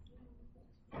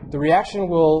 the reaction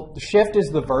will, the shift is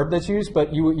the verb that's used,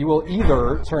 but you will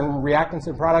either turn reactants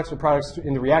into products or products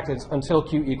into reactants until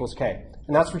Q equals K.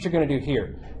 And that's what you're going to do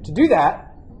here. To do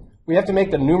that, we have to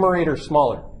make the numerator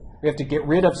smaller. We have to get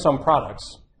rid of some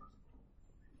products.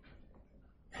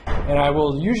 And I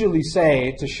will usually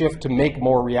say to shift to make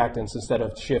more reactants instead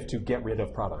of shift to get rid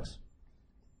of products.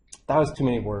 That was too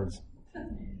many words.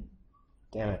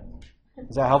 Damn it.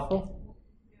 Is that helpful?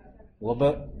 A little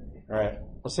bit? All right.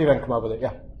 Let's see if I can come up with it.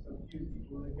 Yeah.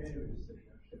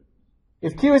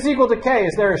 If Q is equal to K,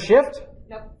 is there a shift?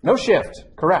 Nope. No shift.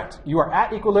 Correct. You are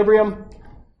at equilibrium.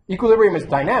 Equilibrium is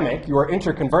dynamic. You are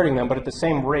interconverting them, but at the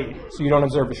same rate, so you don't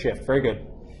observe a shift. Very good.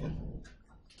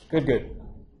 Good, good.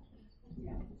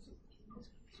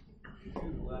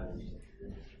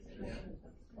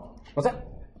 What's that?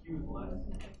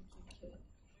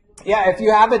 Yeah, if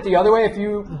you have it the other way, if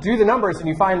you do the numbers and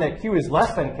you find that Q is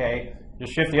less than K,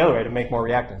 just shift the other way to make more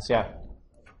reactants. Yeah.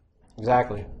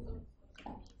 Exactly.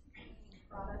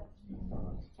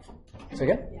 Say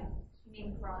again?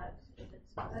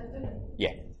 Yeah.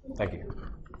 Thank you.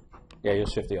 Yeah, you'll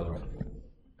shift the other way.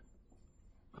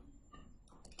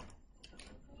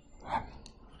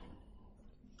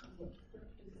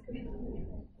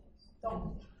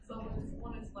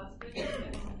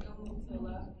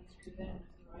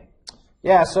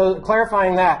 Yeah, so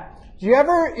clarifying that. Do you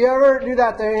ever do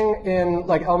that thing in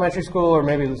like elementary school or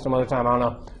maybe some other time, I don't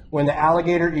know, when the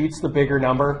alligator eats the bigger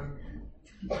number?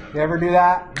 You ever do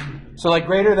that? So like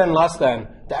greater than, less than.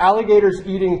 The alligator's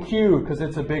eating Q because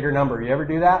it's a bigger number. You ever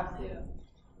do that?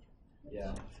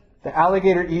 Yeah. The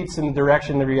alligator eats in the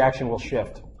direction the reaction will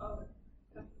shift.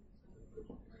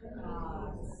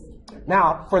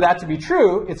 Now, for that to be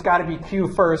true, it's got to be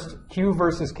Q first, Q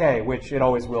versus K, which it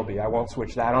always will be. I won't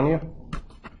switch that on you.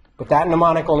 But that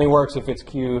mnemonic only works if it's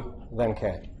Q, then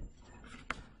K.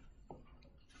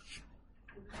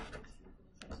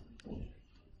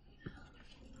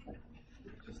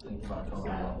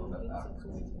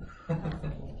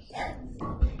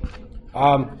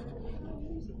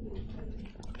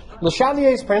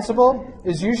 LeChatelier's principle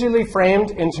is usually framed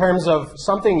in terms of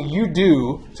something you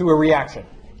do to a reaction.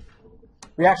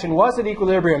 Reaction was at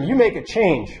equilibrium. You make a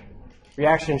change.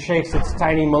 Reaction shakes its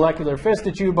tiny molecular fist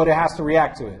at you, but it has to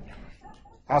react to it.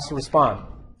 Has to respond.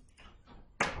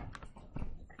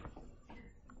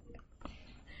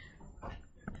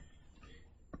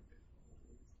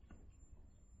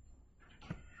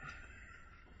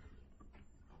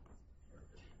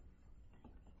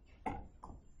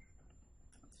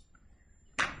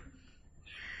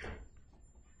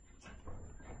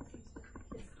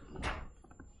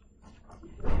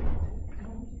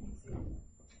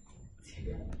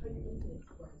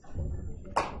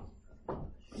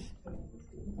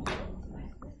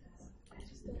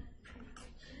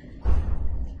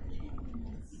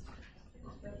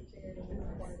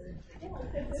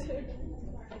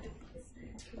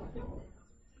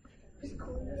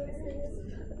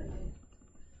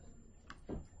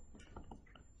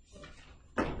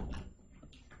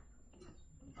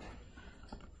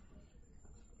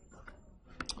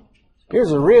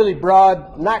 Here's a really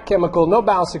broad, not chemical, no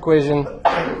balance equation,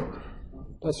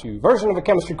 bless you, version of a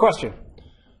chemistry question.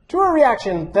 To a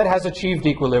reaction that has achieved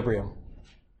equilibrium,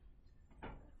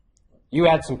 you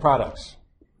add some products.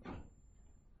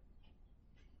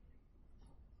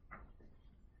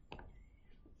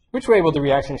 Which way will the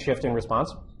reaction shift in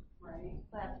response? You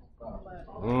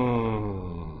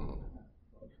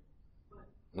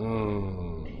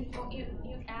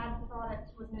add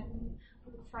products, wouldn't it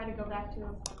try to go back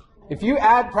to... If you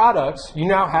add products, you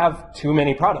now have too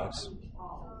many products.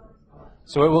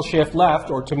 So it will shift left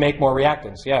or to make more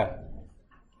reactants, yeah.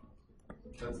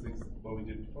 That's the one we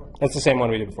did before. That's the same one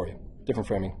we did before you. Different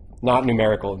framing. Not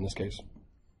numerical in this case.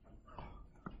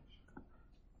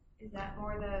 Is that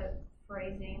more the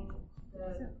phrasing,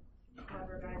 the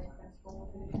clever guy's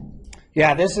principle?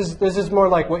 Yeah, this is more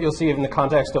like what you'll see in the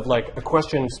context of like a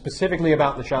question specifically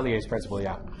about LeChatelier's principle,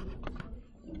 yeah.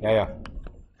 Yeah.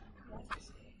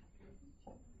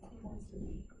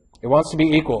 It wants to be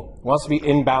equal. It wants to be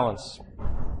in balance.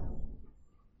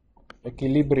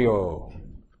 Equilibrio.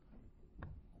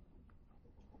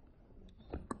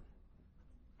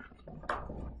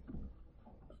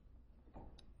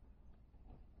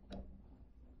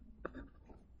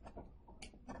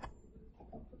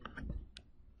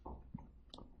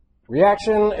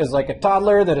 Reaction is like a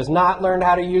toddler that has not learned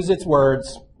how to use its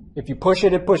words. If you push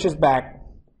it, it pushes back.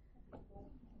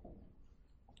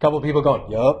 A couple of people going,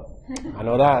 yup. I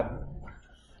know that.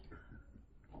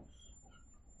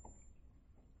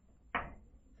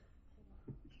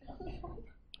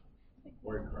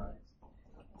 Or it cries.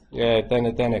 Yeah, then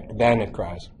it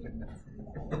cries.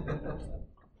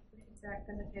 Exact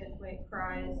indicated way it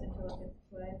cries until it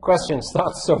gets away. Questions,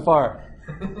 thoughts so far?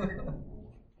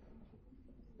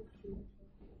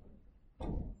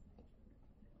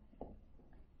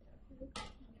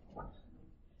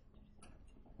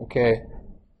 Okay.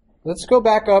 Let's go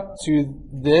back up to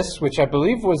this, which I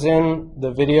believe was in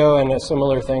the video, and a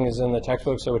similar thing is in the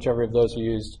textbook, so whichever of those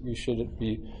you used, you should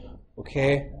be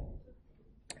okay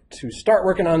to start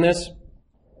working on this.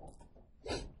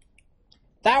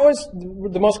 That was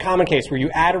the most common case where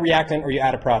you add a reactant or you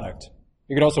add a product.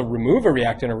 You could also remove a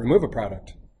reactant or remove a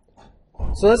product.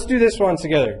 So let's do this one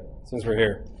together, since we're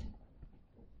here.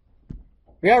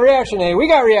 We got reaction A, we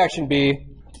got reaction B.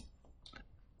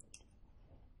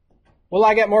 Will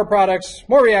I get more products,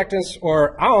 more reactants,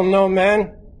 or I don't know,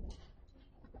 man,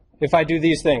 if I do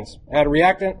these things? Add a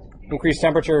reactant, increase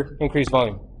temperature, increase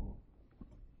volume.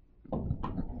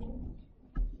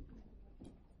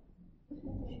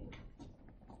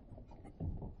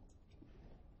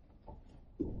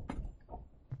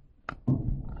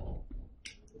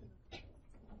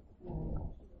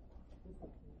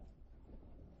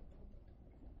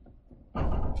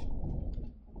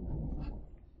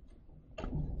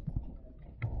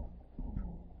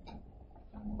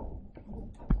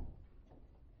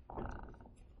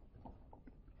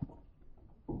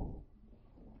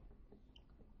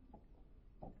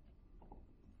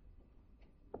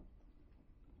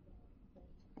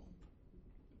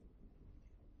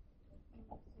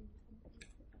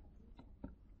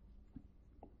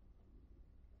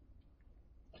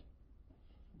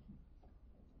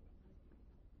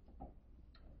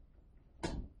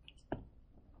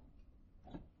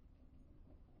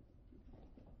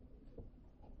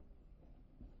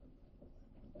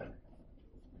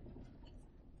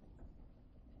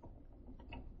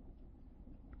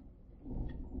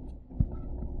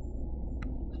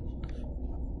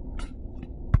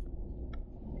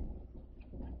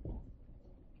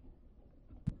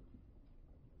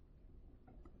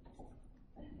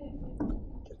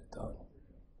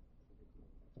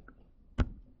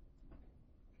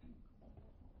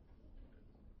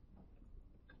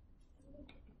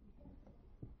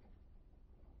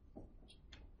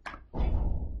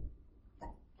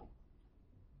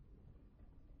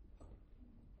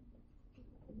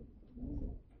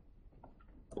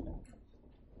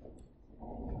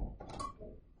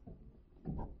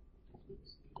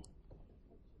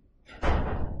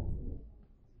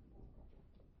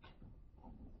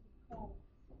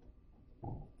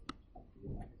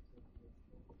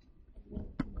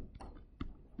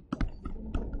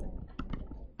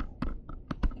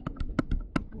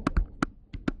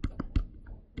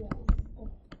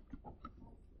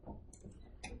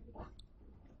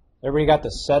 Everybody got the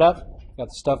setup? Got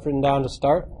the stuff written down to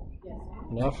start?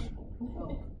 Enough?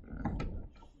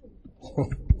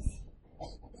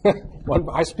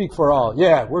 I speak for all.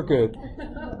 Yeah, we're good.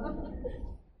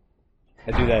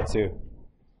 I do that too.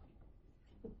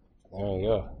 There you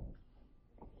go.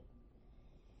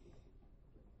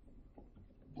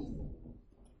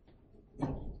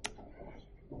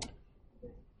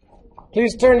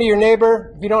 Please turn to your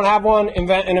neighbor. If you don't have one,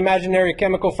 invent an imaginary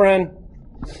chemical friend.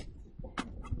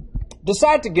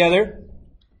 Decide together.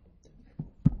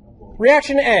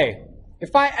 Reaction A.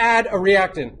 If I add a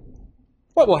reactant,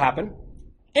 what will happen?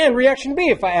 And reaction B.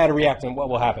 If I add a reactant, what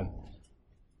will happen?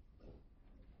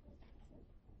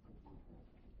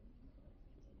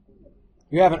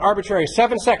 You have an arbitrary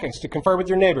 7 seconds to confer with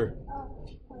your neighbor.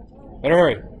 Better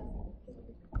hurry.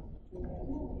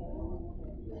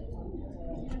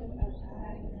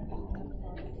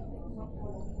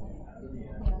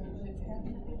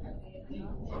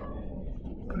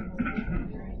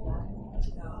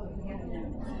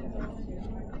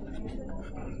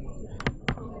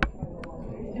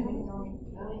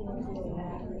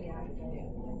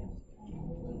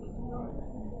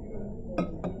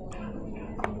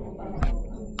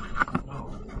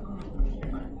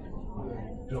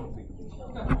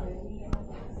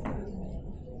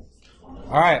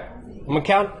 All right, I'm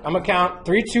gonna count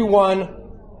 3, 2, 1,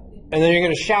 and then you're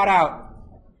gonna shout out,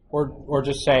 or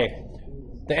just say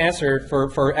the answer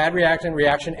for add reactant,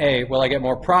 reaction A. Will I get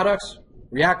more products,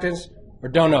 reactants, or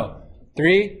don't know?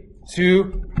 3,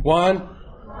 2, 1.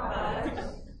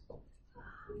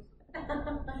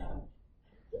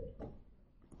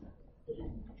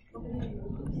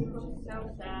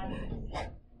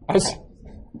 So sad.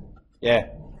 Yeah.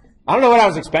 I don't know what I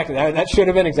was expecting. That should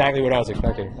have been exactly what I was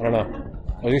expecting. I don't know.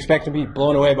 I was expecting to be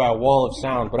blown away by a wall of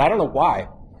sound, but I don't know why.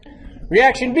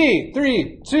 Reaction B,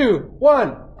 3, 2,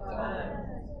 1.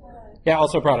 Yeah,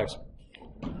 also products.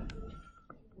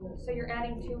 So you're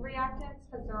adding 2 reactants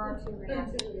because there are 2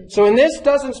 reactants. So in this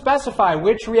doesn't specify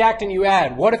which reactant you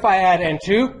add. What if I add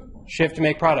N2? Shift to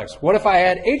make products. What if I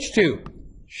add H2?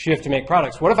 Shift to make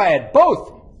products. What if I add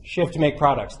both? Shift to make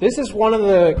products. This is one of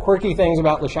the quirky things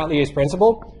about LeChatelier's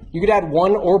principle. You could add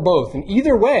one or both, and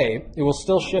either way, it will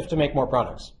still shift to make more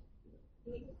products.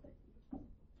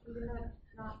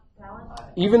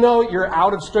 Even though you're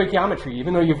out of stoichiometry,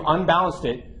 even though you've unbalanced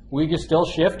it, we can still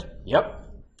shift. Yep.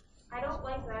 I don't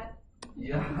like that.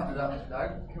 Yeah,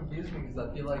 that confused me because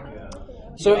I feel like.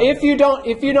 So if you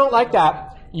don't like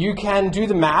that, you can do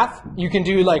the math. You can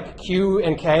do like Q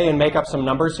and K and make up some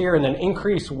numbers here, and then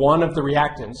increase one of the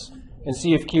reactants and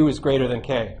see if Q is greater than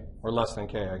K or less than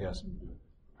K, I guess.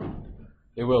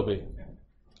 It will be.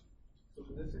 So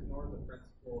would this ignore the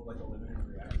principle of like a limiting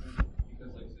reaction?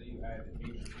 Because like say you add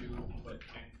H2, but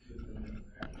N2 is the limiting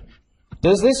reaction.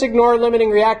 Does this ignore limiting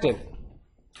reactant?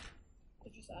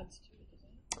 It just adds to it,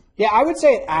 doesn't it? Yeah, I would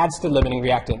say it adds to limiting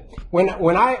reactant. When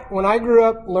I grew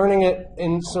up learning it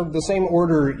in sort of the same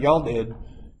order y'all did,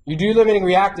 you do limiting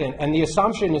reactant, and the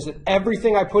assumption is that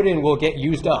everything I put in will get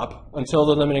used up until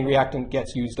the limiting reactant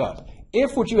gets used up.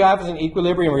 If what you have is an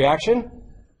equilibrium reaction,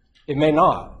 it may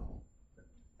not,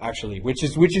 actually, which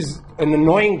is an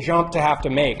annoying jump to have to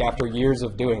make after years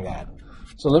of doing that.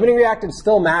 So limiting reactant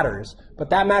still matters, but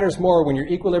that matters more when your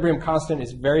equilibrium constant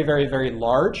is very, very, very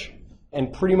large,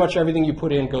 and pretty much everything you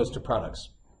put in goes to products.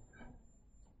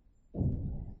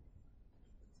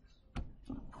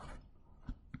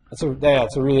 It's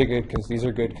a really good, these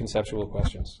are good conceptual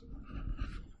questions.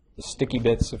 The sticky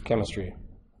bits of chemistry.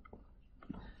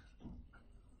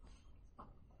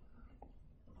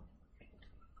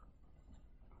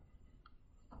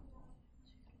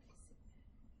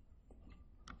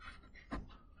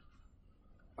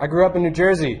 I grew up in New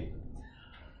Jersey.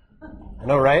 I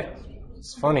know, right?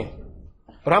 It's funny.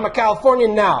 But I'm a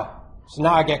Californian now, so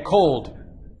now I get cold.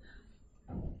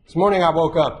 This morning I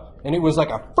woke up, and it was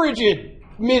like a frigid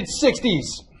mid-60s.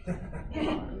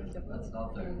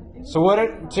 So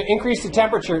to increase the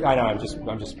temperature, I know, I'm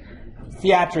just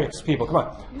theatrics, people, come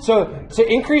on. So to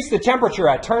increase the temperature,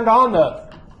 I turned on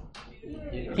the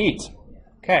heat.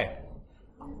 Okay.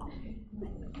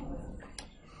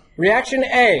 Reaction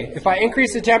A, if I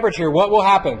increase the temperature, what will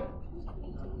happen?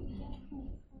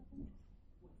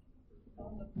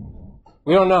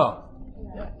 We don't know.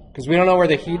 Because we don't know where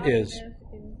the heat is.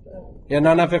 Yeah,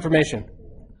 not enough information.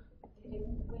 We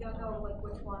don't know like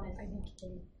which one is.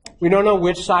 We don't know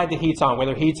which side the heat's on.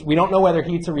 We don't know whether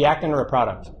heat's a reactant or a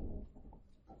product.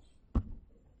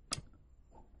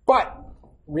 But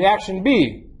reaction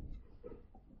B,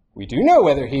 we do know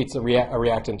whether heat's a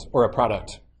reactant or a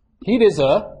product. Heat is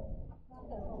a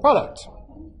product.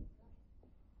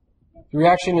 The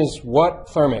reaction is what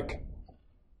thermic?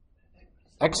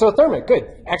 Exothermic,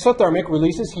 good. Exothermic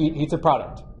releases heat, heats a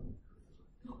product.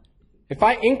 If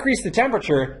I increase the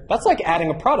temperature, that's like adding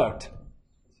a product.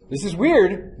 This is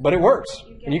weird, but it works.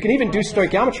 And you can even do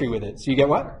stoichiometry with it. So you get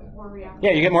what? More reactants.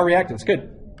 Yeah, you get more reactants.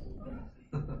 Good.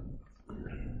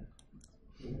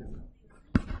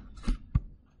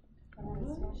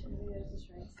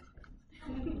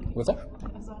 What's that?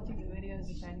 I was watching the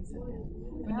videos of Chinese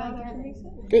food. But now that makes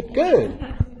sense. Good, good.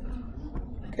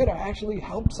 Good, I actually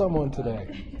helped someone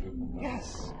today.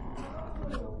 Yes.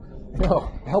 No,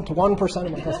 I helped 1%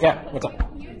 of my class. Yeah, what's up?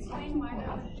 Can you explain why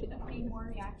there should be more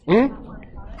reactions?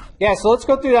 Yeah, so let's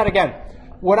go through that again.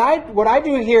 What I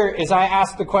do here is I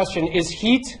ask the question, is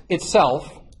heat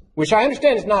itself, which I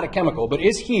understand is not a chemical, but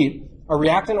is heat a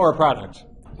reactant or a product?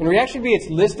 In reaction B, it's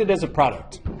listed as a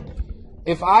product.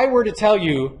 If I were to tell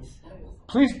you,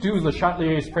 please do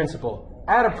LeChatelier's principle,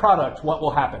 add a product, what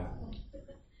will happen?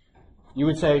 You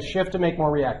would say, shift to make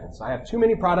more reactants. I have too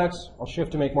many products, I'll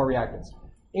shift to make more reactants.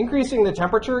 Increasing the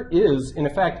temperature is, in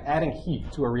effect, adding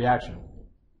heat to a reaction.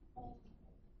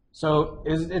 So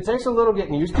it takes a little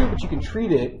getting used to, but you can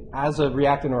treat it as a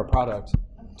reactant or a product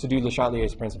to do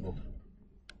LeChatelier's principle.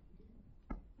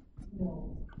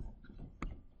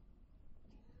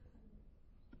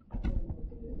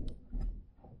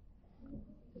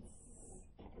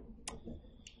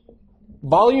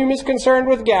 Volume is concerned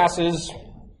with gases.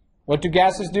 What do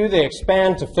gases do? They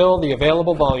expand to fill the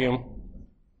available volume.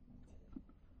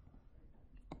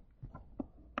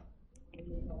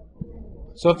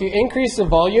 So if you increase the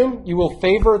volume, you will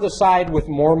favor the side with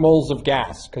more moles of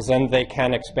gas, because then they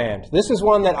can expand. This is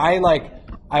one that I like.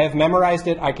 I have memorized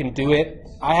it. I can do it.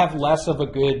 I have less of a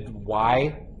good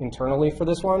why internally for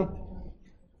this one,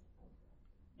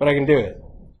 but I can do it.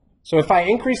 So if I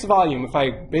increase the volume, if I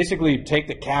basically take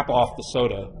the cap off the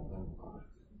soda,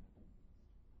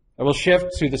 I will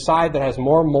shift to the side that has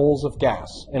more moles of gas.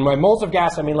 And by moles of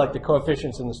gas, I mean like the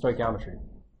coefficients in the stoichiometry.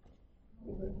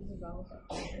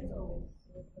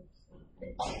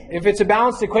 If it's a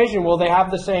balanced equation, will they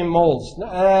have the same moles?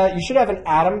 You should have an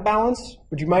atom balance,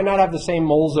 but you might not have the same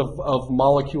moles of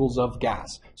molecules of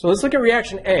gas. So let's look at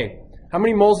reaction A. How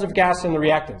many moles of gas in the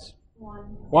reactants?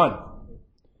 One.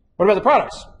 What about the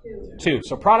products? Two.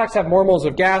 So products have more moles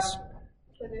of gas.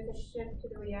 So there's a shift to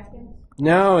the reactants?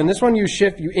 No, in this one you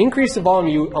shift, you increase the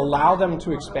volume, you allow them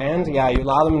to expand. Yeah, you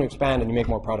allow them to expand and you make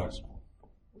more products.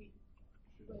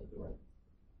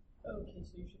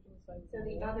 So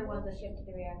the other one's a shift to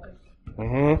the reactants.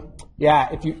 Mm-hmm. Yeah,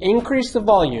 if you increase the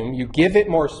volume, you give it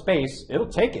more space, it'll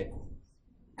take it.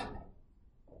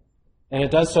 And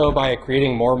it does so by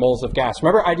creating more moles of gas.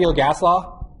 Remember ideal gas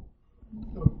law?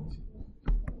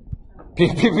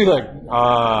 People be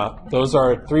like, those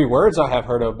are 3 words I have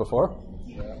heard of before.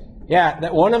 Yeah,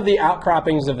 that one of the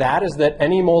outcroppings of that is that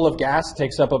any mole of gas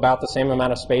takes up about the same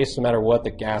amount of space no matter what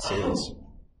the gas is.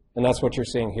 And that's what you're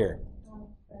seeing here.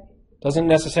 Doesn't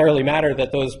necessarily matter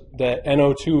that the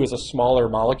NO2 is a smaller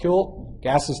molecule.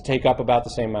 Gases take up about the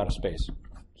same amount of space.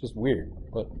 It's just weird,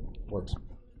 but it works.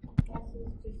 Gases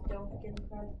just don't give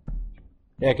credit.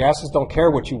 Yeah, gases don't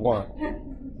care what you want.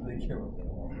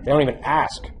 They don't even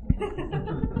ask.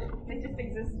 They just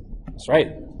exist. That's right.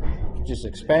 Just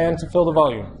expand to fill the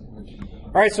volume.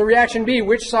 All right, so reaction B,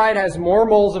 which side has more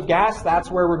moles of gas? That's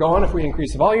where we're going if we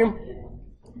increase the volume.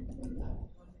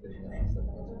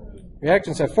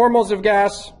 Reactants have 4 moles of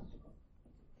gas.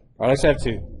 Products have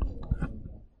 2.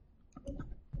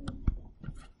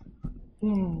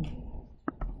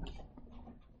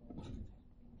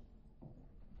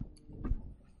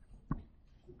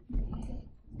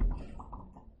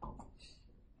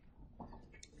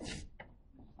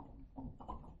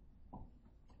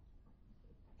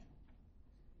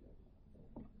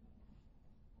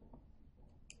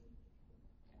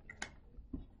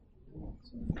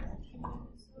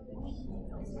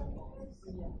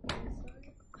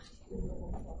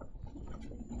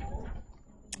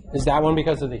 Is that one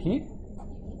because of the heat?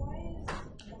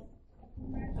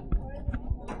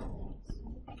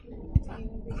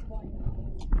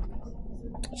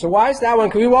 So why is that one?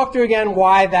 Can we walk through again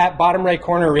why that bottom right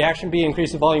corner, reaction B,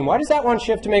 increase the volume? Why does that one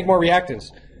shift to make more reactants?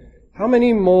 How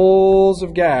many moles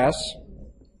of gas?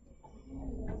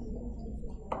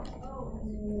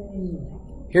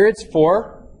 Here it's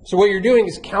 4. So what you're doing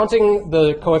is counting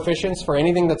the coefficients for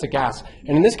anything that's a gas.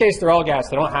 And in this case, they're all gas.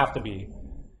 They don't have to be.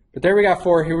 But there we got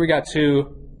 4. Here we got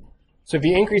 2. So if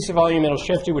you increase the volume, it'll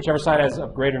shift to whichever side has a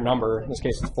greater number. In this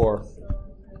case, it's 4.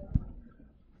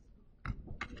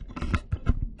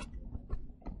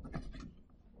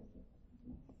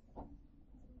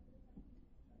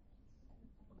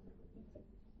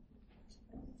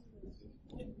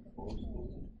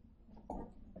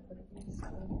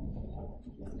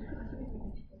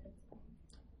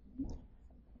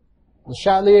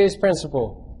 LeChatelier's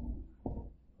principle.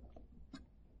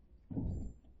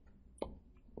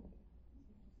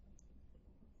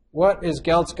 What is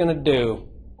Geltz going to do?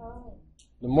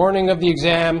 The morning of the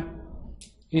exam,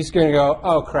 he's going to go,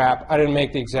 oh crap, I didn't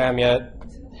make the exam yet.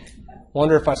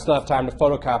 Wonder if I still have time to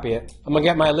photocopy it. I'm going to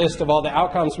get my list of all the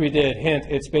outcomes we did. Hint,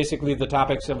 it's basically the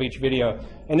topics of each video.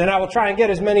 And then I will try and get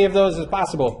as many of those as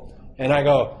possible. And I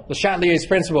go, LeChatelier's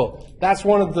principle. That's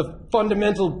one of the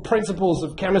fundamental principles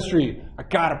of chemistry. I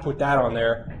got to put that on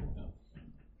there.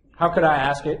 How could I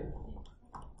ask it?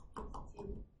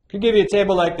 Could give you a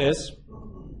table like this.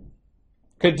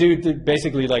 Could do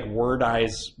basically like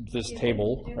wordize this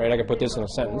table, right? I could put this in a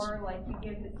sentence. Or like you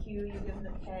give the Q, you give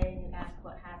the K, and you ask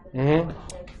what happens.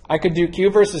 I could do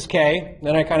Q versus K.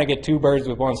 Then I kind of get two birds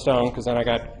with one stone because then I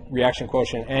got reaction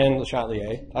quotient and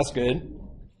LeChatelier. That's good.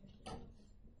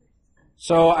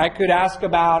 So I could ask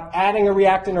about adding a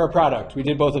reactant or a product. We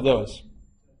did both of those.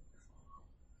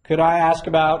 Could I ask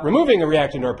about removing a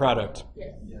reactant or a product?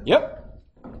 Yes. Yep.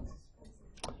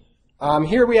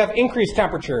 Here we have increased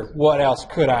temperature. What else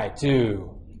could I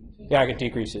do? Yeah, I could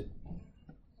decrease it.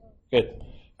 Good.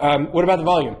 What about the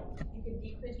volume?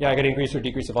 Yeah, I could increase or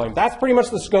decrease the volume. That's pretty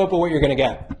much the scope of what you're going to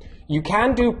get. You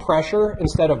can do pressure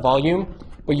instead of volume,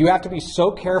 but you have to be so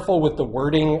careful with the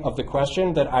wording of the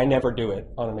question that I never do it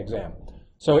on an exam.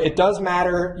 So it does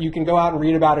matter. You can go out and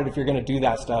read about it if you're going to do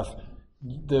that stuff.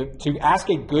 To ask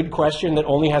a good question that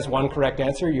only has one correct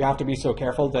answer, you have to be so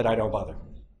careful that I don't bother.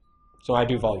 So I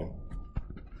do volume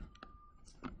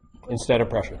instead of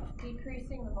pressure.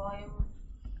 Decreasing the volume,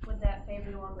 would that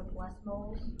favor the one with less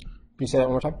moles? Can you say that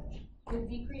one more time? With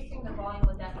decreasing the volume,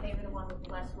 would that favor the one with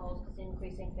less moles because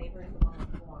increasing favors the one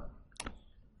with more?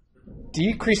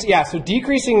 So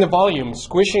decreasing the volume,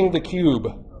 squishing the cube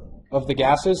of the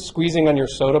gases, squeezing on your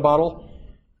soda bottle,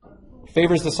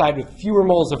 favors the side with fewer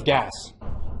moles of gas.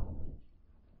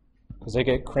 Because they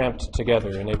get cramped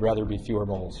together and they'd rather be fewer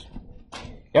moles.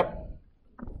 Yep.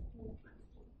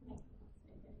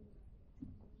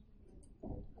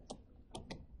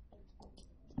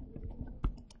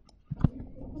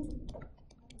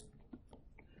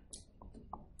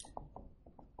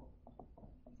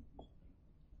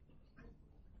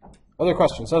 Other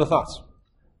questions, other thoughts?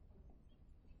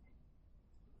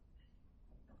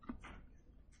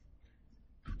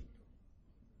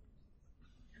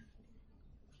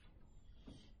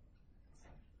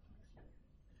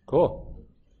 Cool.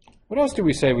 What else did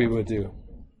we say we would do?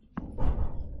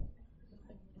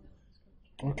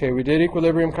 Okay, we did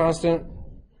equilibrium constant,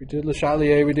 we did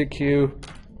LeChatelier, we did Q,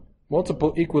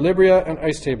 multiple equilibria, and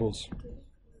ice tables.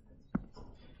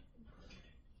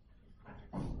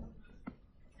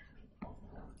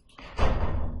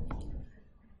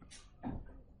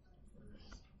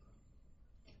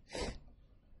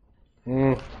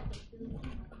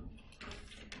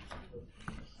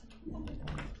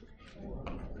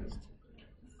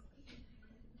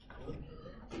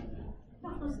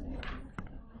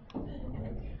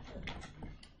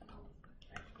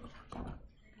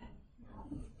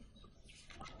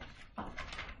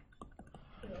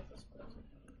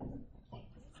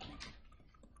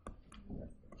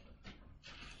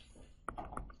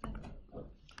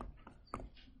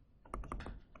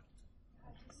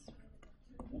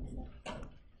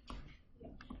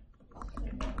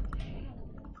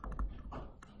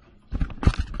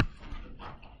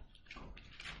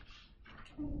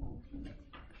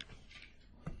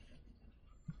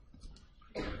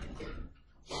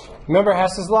 Remember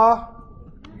Hess's law?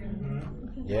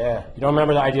 Yeah. You don't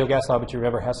remember the ideal gas law, but you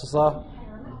remember Hess's law?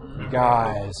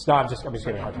 Guys. No, I'm just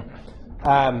kidding.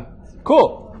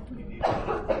 Cool.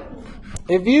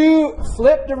 If you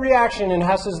flip the reaction in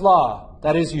Hess's law,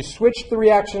 that is, you switch the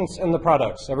reactions and the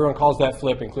products. Everyone calls that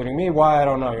flip, including me. Why? I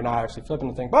don't know. You're not actually flipping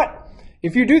the thing. But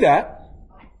if you do that,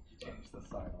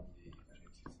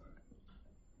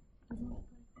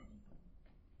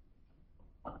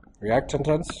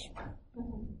 reactants.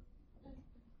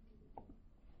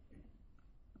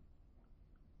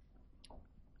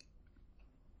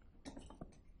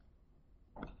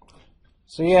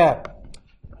 So yeah,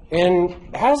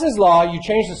 in Hess's law, you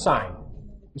change the sign.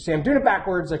 You say, I'm doing it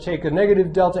backwards. I take a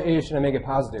negative delta H and I make it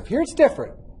positive. Here it's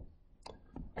different.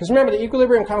 Because remember, the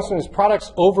equilibrium constant is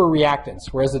products over reactants,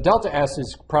 whereas the delta S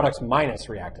is products minus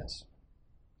reactants.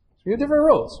 So we have different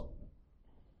rules.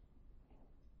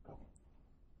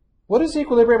 What is the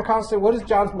equilibrium constant? What is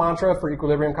John's mantra for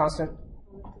equilibrium constant?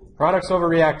 Products over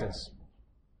reactants.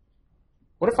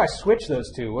 What if I switch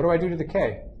those two? What do I do to the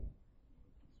K?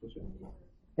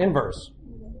 Inverse.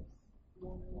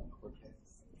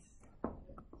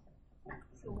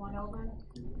 So 1 over?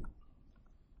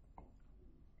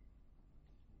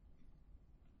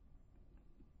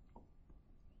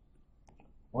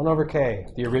 1 over k,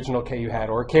 the original k you had,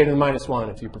 or k to the minus 1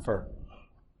 if you prefer.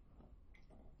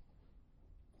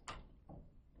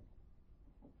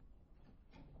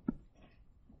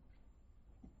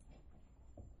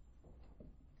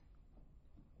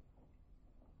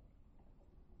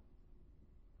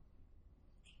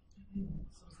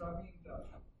 So does that mean that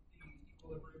the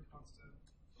equilibrium constant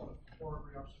of the forward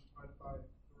reaction divided by the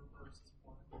reverse is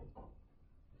 1?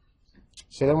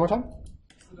 Say that one more time?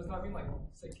 So does that mean, like,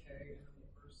 say k and then the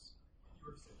reverse, you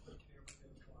were to say put k over k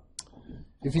is 1?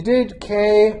 If you did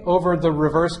k over the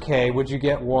reverse k, would you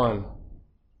get 1?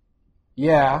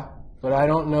 Yeah, but I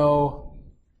don't know.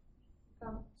 So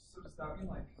does that mean,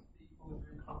 like, the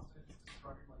equilibrium constant is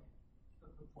describing, like, the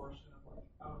proportion of, like,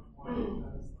 out of 1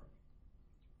 that is, like,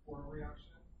 forward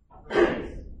reaction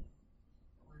versus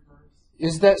reverse?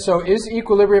 Is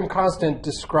equilibrium constant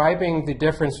describing the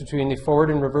difference between the forward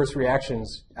and reverse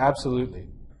reactions? Absolutely.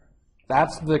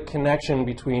 That's the connection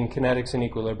between kinetics and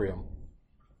equilibrium.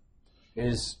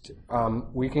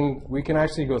 We can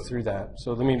actually go through that.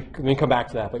 So let me come back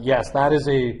to that. But yes, that is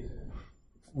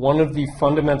one of the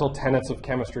fundamental tenets of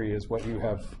chemistry is what you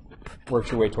have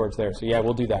worked your way towards there. So yeah,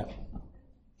 we'll do that.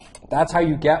 That's how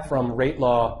you get from rate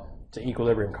law to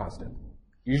equilibrium constant.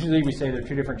 Usually we say they're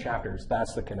 2 different chapters.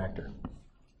 That's the connector.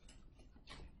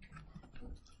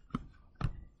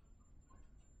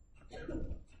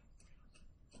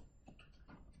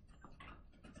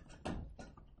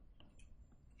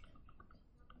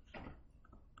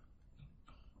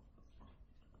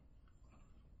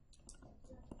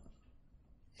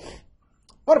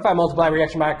 What if I multiply a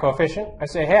reaction by a coefficient? I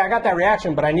say, hey, I got that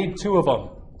reaction, but I need 2 of them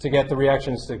to get the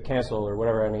reactions to cancel or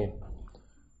whatever I need.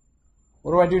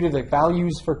 What do I do to the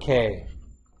values for k?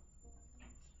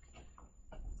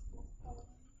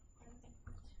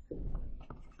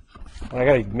 I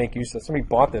got to make use of it. Somebody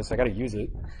bought this. I got to use it.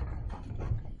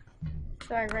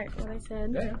 So I write what I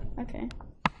said? Yeah. Okay.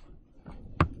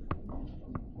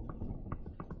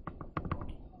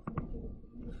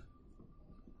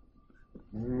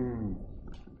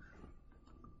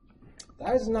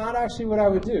 That is not actually what I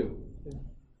would do.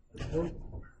 I knew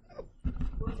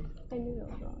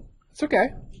that was wrong. It's okay.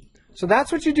 So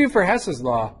that's what you do for Hess's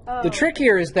law. The trick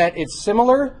here is that it's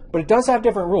similar, but it does have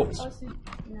different rules. Oh, so,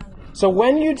 no. So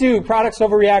when you do products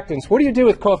over reactants, what do you do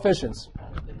with coefficients?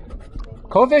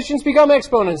 Coefficients become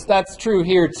exponents. That's true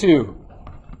here too.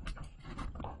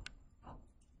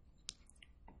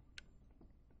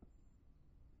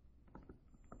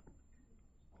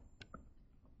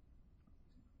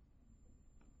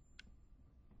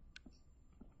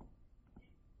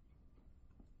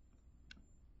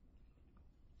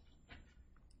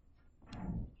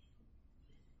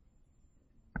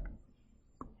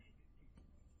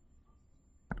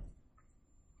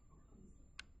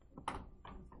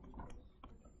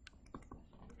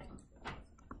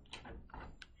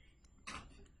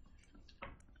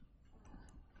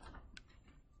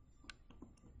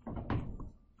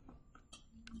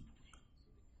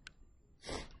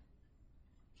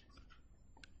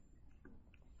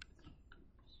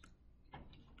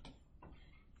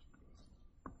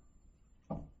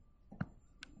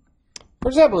 For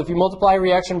example, if you multiply a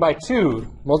reaction by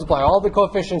 2, multiply all the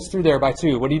coefficients through there by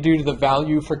 2, what do you do to the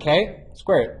value for k?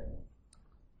 Square it.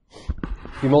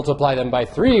 If you multiply them by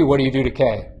 3, what do you do to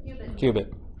k? Cube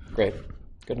it. Great.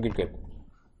 Good, good, good.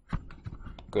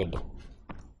 Good.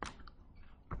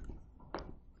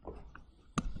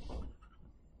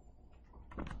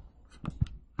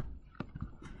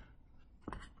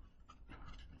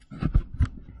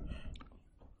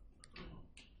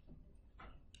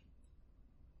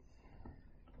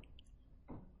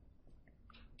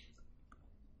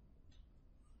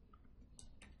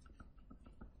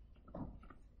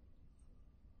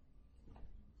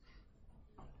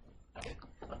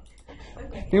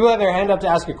 People have their hand up to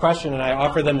ask a question, and I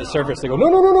offer them the surface. They go, no,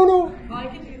 no, no, no, no. Oh, I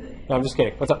can do this. No, I'm just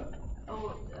kidding. What's up?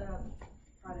 Oh,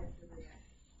 products of reaction.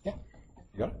 Yeah,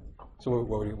 you got it. So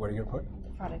what are you going to put?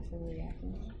 Products of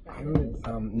reactions.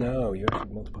 No, you have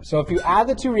to multiply. So if you add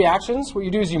the 2 reactions, what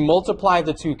you do is you multiply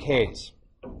the 2 k's.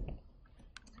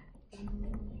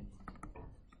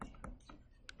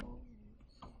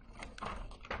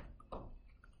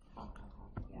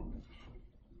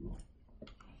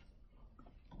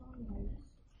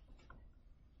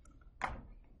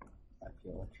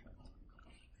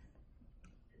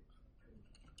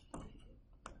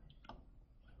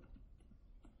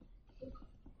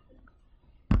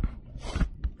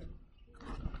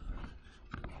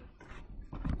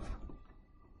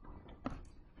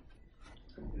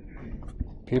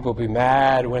 People be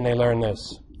mad when they learn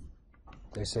this.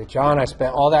 They say, John, I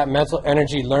spent all that mental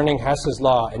energy learning Hess's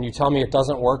law, and you tell me it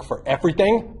doesn't work for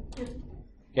everything?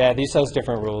 Yeah, these has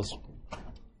different rules.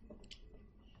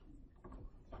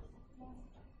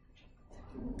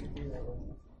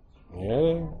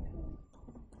 Yeah.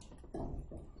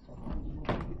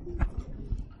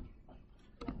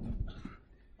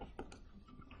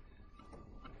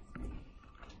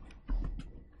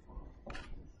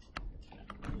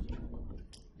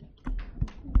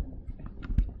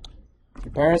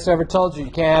 Your parents ever told you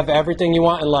you can't have everything you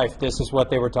want in life? This is what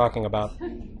they were talking about. The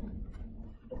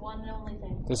one and only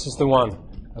thing. This is the one.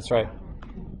 That's right.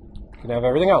 You can have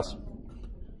everything else.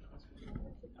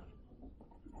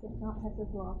 It's not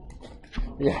Hess's law.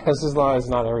 Yeah, Hess's law is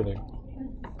not everything.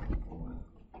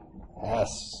 Yes.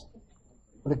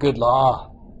 What a good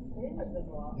law.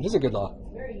 It is a good law.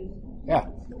 Yeah.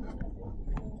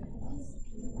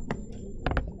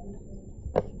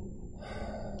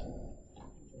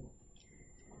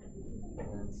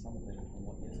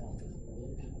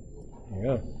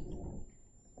 Yeah.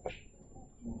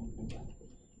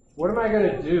 What am I going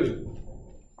to do?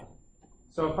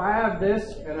 So if I have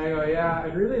this and I go, yeah,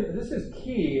 this is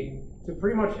key to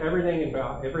pretty much everything in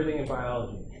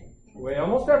biology. The way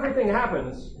almost everything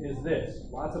happens is this.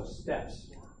 Lots of steps.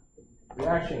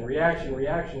 Reaction, reaction,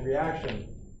 reaction, reaction.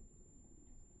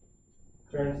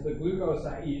 Turns the glucose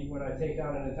I eat when I take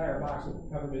down an entire box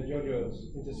of peppermint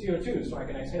JoJo's into CO2 so I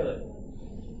can exhale it.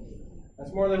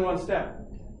 That's more than one step.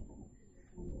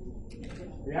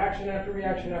 Reaction after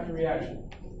reaction after reaction.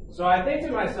 So I think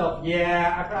to myself,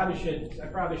 yeah, I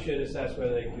probably should assess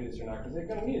whether they can do this or not because they're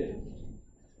going to need it.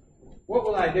 What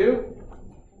will I do?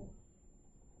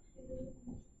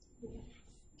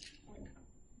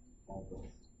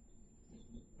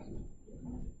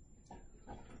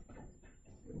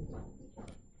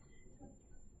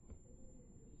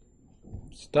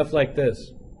 Stuff like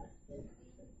this.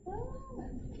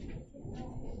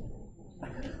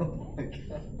 Oh my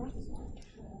god.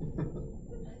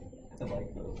 I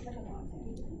like those.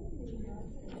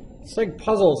 It's like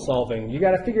puzzle solving. You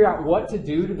got to figure out what to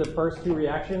do to the first two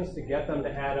reactions to get them to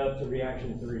add up to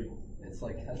reaction 3. It's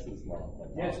like Hess's law.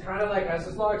 Yeah, it's kind of like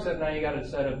Hess's law, except now you got a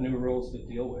set of new rules to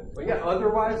deal with. But yeah,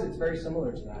 otherwise it's very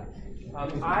similar to that.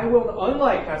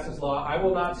 Unlike Hess's law, I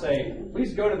will not say,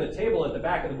 please go to the table at the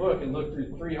back of the book and look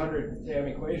through 300 damn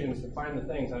equations to find the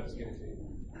things. I'll just give it to you.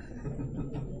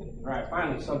 All right,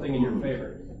 finally, something in your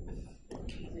favor.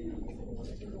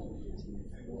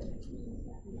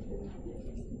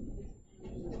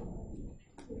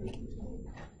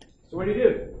 So what do you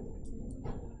do?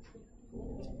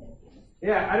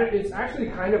 Yeah, it's actually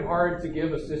kind of hard to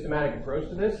give a systematic approach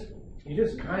to this. You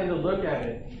just kind of look at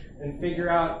it and figure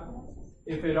out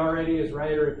if it already is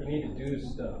right or if you need to do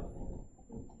stuff.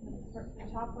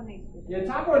 The top one needs to Yeah,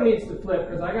 top one needs to flip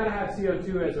because I gotta have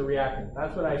CO2 as a reactant.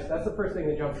 That's the first thing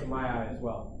that jumps to my eye as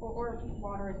well. or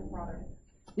water as a product.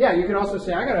 Yeah, you can also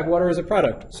say I gotta have water as a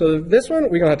product. So this one,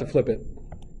 we're gonna have to flip it.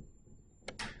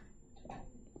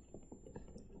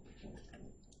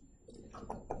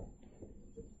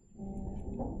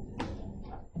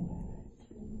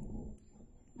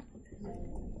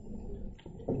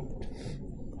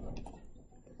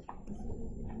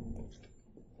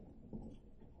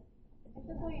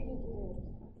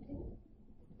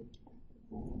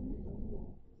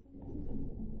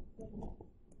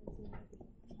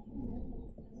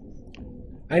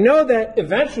 I know that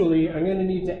eventually I'm going to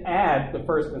need to add the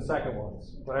first and second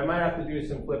ones, but I might have to do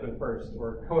some flipping first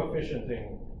or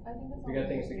coefficienting to get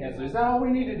things to cancel. Is that all we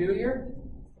need to do here?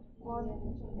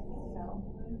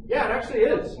 Yeah, it actually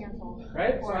is.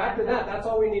 Right? So after that, that's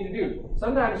all we need to do.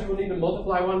 Sometimes you will need to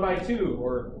multiply 1 by 2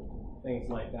 or things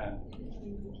like that.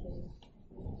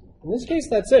 In this case,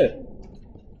 that's it.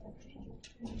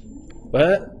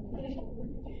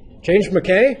 What? Change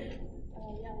McKay?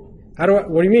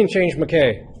 What do you mean change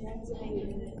McKay?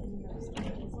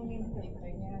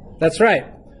 That's right.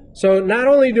 So not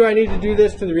only do I need to do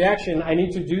this to the reaction, I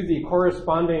need to do the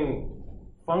corresponding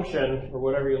function, or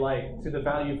whatever you like, to the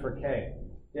value for K.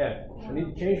 Yeah, I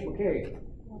need to change McKay.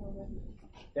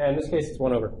 Yeah, in this case it's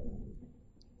 1 over.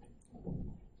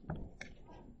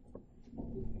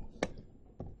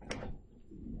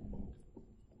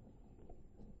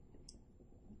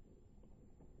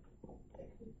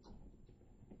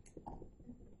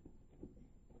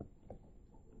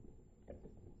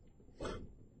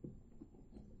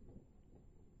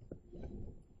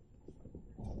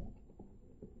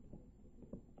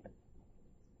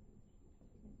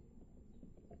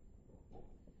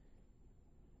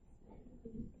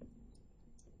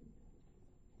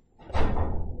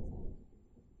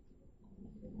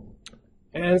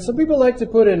 And some people like to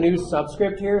put a new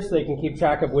subscript here so they can keep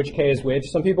track of which K is which.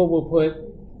 Some people will put,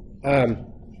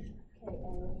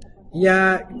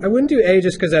 Yeah, I wouldn't do A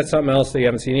just because that's something else that you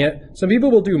haven't seen yet. Some people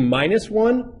will do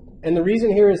 -1, and the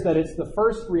reason here is that it's the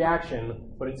first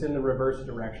reaction, but it's in the reverse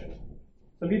direction.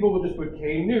 Some people will just put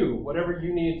K new, whatever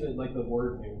you need to, like the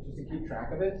word new, just to keep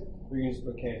track of it, or you can just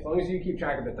put K. As long as you keep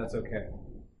track of it, that's okay.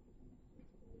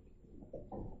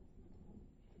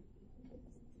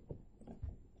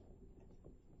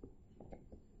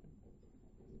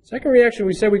 Second reaction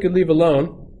we said we could leave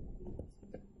alone.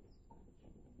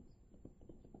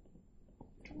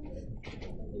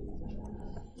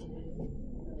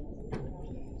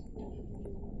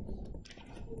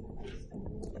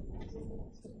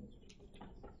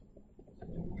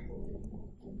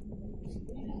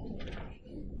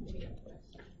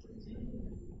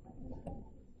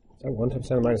 Is that 1 times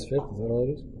 10 to the -5? Is that all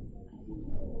it is?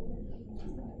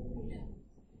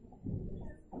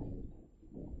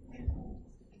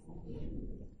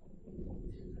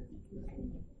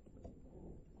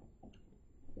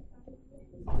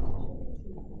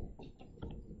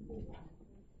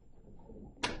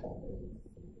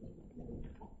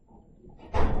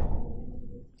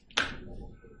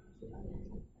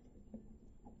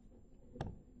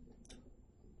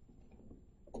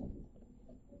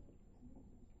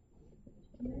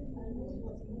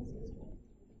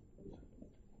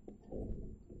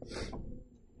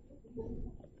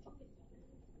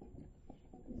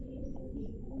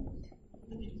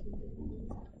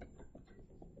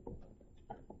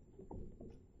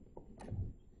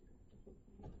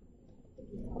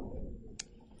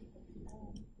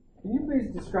 Can you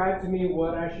please describe to me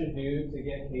what I should do to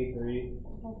get K3?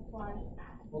 Multiply.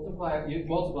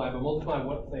 Multiply, but multiply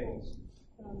what things?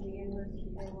 The inverse of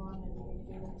K1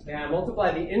 and K2. Yeah,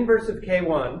 multiply the inverse of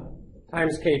K1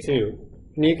 times K2.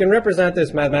 And you can represent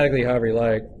this mathematically however you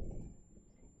like.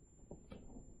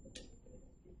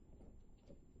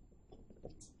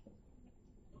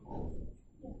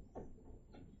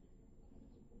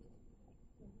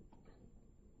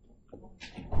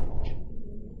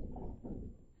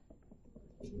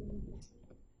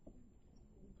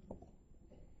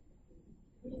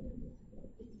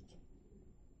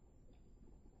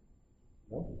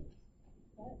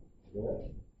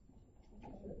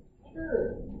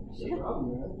 Sure. No problem,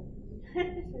 man.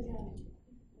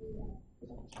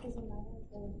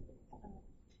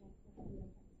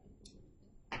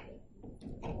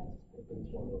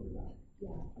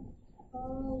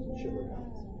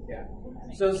 Yeah.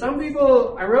 So some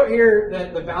people, I wrote here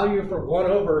that the value for 1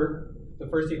 over the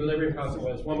first equilibrium constant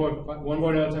was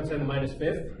 1.0 times 10 to the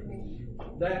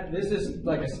 -5th. This is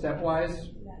like a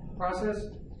stepwise process.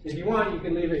 If you want, you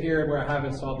can leave it here where I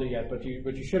haven't solved it yet, but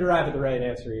you should arrive at the right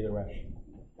answer either way.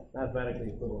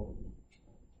 Mathematically equivalent.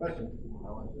 Question?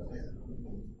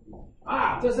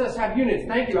 Does this have units?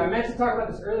 Thank you. I meant to talk about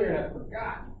this earlier and I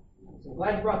forgot. So I'm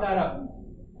glad you brought that up.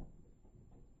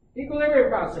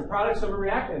 Equilibrium constant, products over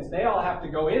reactants, they all have to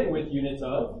go in with units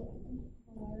of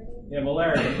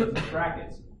molarity,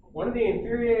 brackets. One of the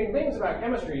infuriating things about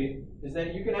chemistry is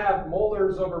that you can have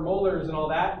molars over molars and all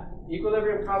that.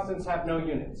 Equilibrium constants have no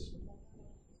units.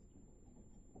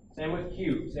 Same with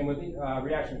Q, same with the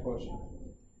reaction quotient.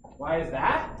 Why is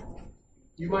that?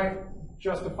 You might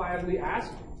justifiably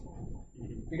ask.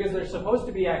 Because they're supposed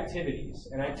to be activities,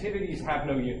 and activities have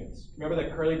no units. Remember the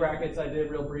curly brackets I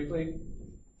did real briefly?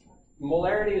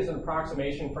 Molarity is an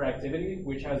approximation for activity,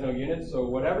 which has no units, so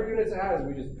whatever units it has,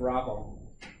 we just drop them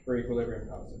for equilibrium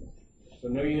constant. So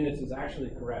no units is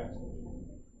actually correct.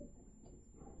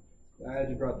 Glad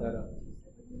you brought that up.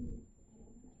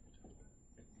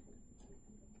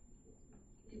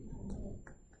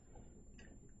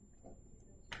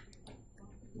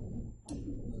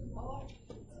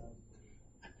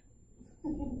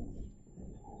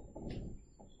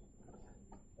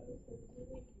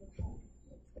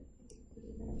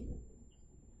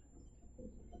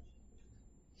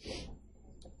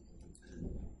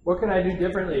 What can I do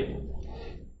differently?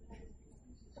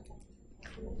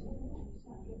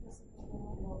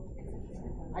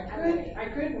 I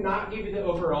could not give you the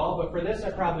overall, but for this I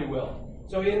probably will.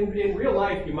 So in real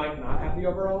life, you might not have the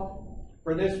overall.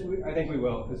 For this, I think we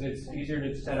will, because it's easier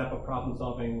to set up a problem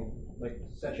solving, like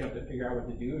set you up to figure out what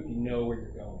to do if you know where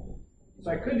you're going.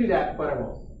 So I could do that, but I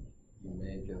won't. You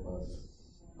may give us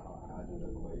added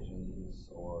equations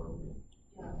or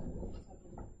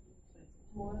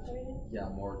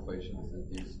more equations to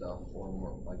do stuff, or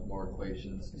more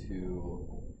equations to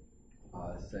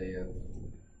say if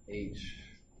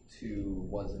H2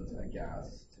 wasn't a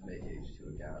gas, to make H2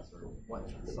 a gas, or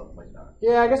something like that.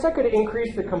 Yeah, I guess I could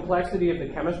increase the complexity of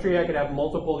the chemistry. I could have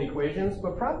multiple equations,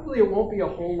 but probably it won't be a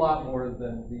whole lot more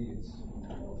than these.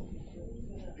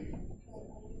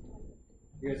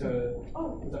 You guys,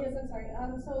 Oh, yes, I'm sorry.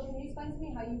 So can you explain to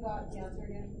me how you got the answer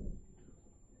again?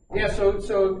 yeah,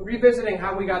 so revisiting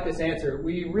how we got this answer,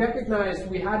 we recognized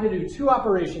we had to do two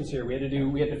operations here. We had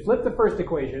to flip the first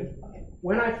equation. Okay.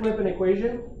 When I flip an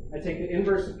equation, I take the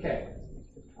inverse of k.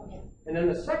 Okay. And then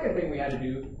the second thing we had to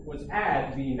do was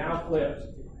add the now flipped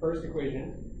first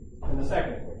equation and the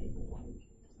second equation.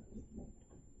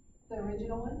 The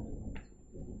original one?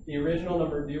 The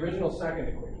original second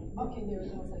equation. Okay, the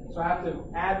original second. So I have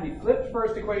to add the flipped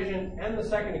first equation and the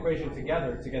second equation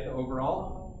together to get the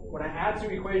overall. When I add two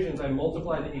equations, I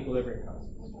multiply the equilibrium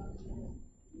constants.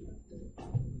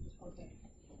 Okay.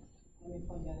 Let me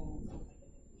plug that in.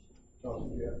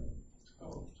 Oh, yeah.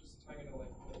 Oh, just tying it like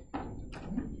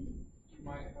you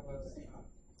might have us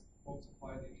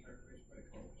multiply the entire equation by a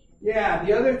coefficient. Yeah,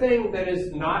 the other thing that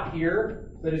is not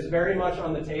here, that is very much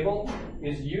on the table,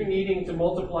 is you needing to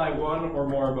multiply one or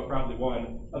more, but probably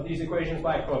one, of these equations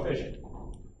by a coefficient.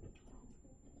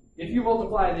 If you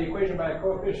multiply the equation by a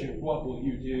coefficient, what will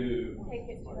you do? Take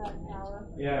it to that power.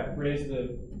 Yeah, raise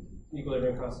the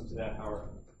equilibrium constant to that power.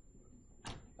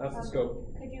 That's the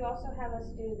scope. Could you also have us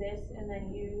do this and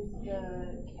then use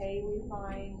the k we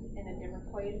find in a different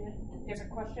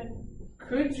question?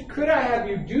 Could I have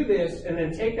you do this and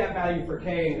then take that value for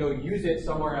k and go use it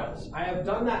somewhere else? I have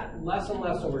done that less and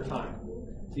less over time.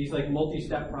 These like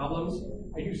multi-step problems.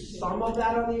 I do some of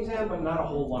that on the exam, but not a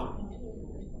whole lot.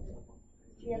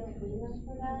 Do you have a reason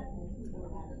for that?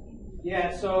 Yeah,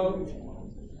 so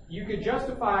you could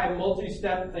justify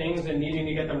multi-step things and needing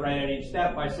to get them right at each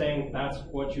step by saying that's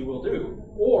what you will do.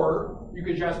 Or you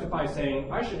could justify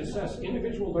saying, I should assess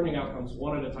individual learning outcomes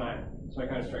one at a time. So I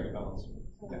kind of strike a balance.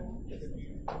 Okay.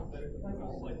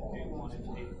 Like K1 and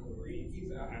K3,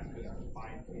 he's asking us to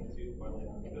find K2, but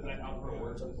like, does that algebra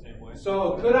work the same way?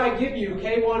 So could I give you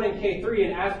K1 and K3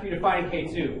 and ask you to find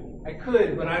K2? I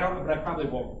could, but I probably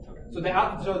won't. So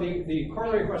the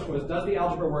corollary question was, does the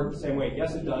algebra work the same way?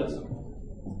 Yes, it does.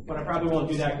 But I probably won't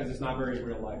do that because it's not very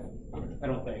real life. I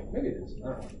don't think. Maybe it is. I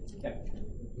don't know. Yeah.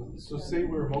 So say we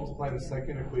were multiplying the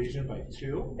second equation by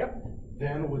 2. Yep.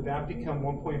 Then would that become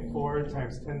 1.4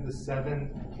 times 10 to the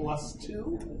 7 plus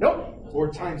 2? Nope.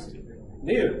 Or times 2?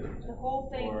 Neither. The whole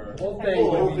thing. The whole The thing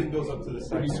whole would thing goes up to the be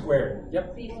second. squared.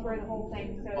 Yep. So you square the whole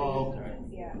thing. So Oh, okay.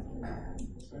 yeah.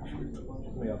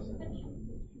 Somebody else.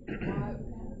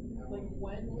 Like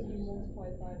when would you multiply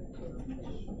by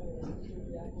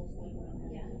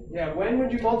Yeah, when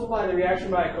would you multiply the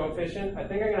reaction by a coefficient? I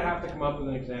think I'm going to have to come up with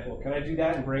an example. Can I do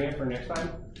that and bring it for next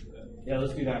time? Yeah,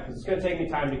 let's do that, because it's going to take me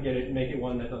time to get it, make it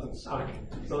one that doesn't suck.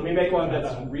 So let me make one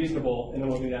that's reasonable, and then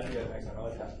we'll do that together next time. I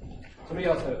like that. Somebody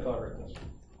else had a thought right this.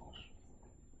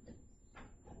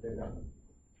 There you go.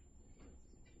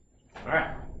 All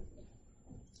right.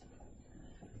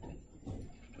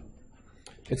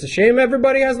 It's a shame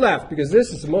everybody has left, because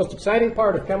this is the most exciting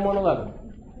part of Chem 111.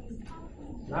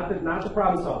 Not the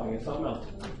problem solving, it's something else.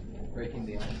 Breaking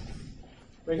the ice.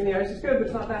 Breaking the ice is good, but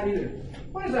it's not that either.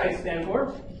 What does ice stand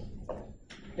for?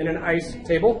 In an ice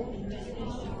table?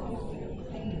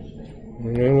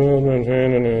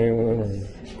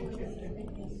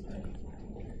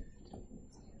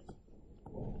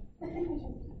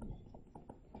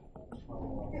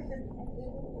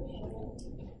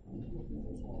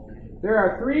 There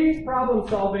are three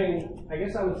problem-solving, I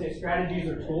guess I would say strategies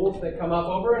or tools that come up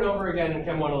over and over again in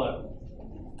Chem 111.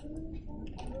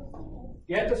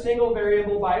 Get the single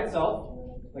variable by itself,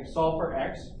 like solve for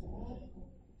x.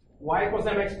 Y equals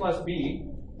mx plus b.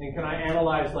 And can I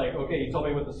analyze, like, okay, you told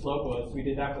me what the slope was, so we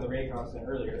did that for the rate constant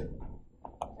earlier.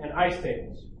 And ice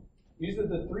tables. These are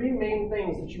the three main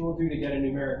things that you will do to get a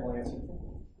numerical answer.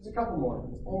 There's a couple more.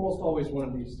 It's almost always one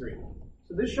of these three.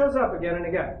 So this shows up again and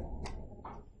again.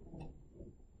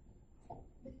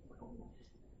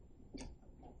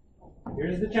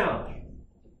 Here's the challenge.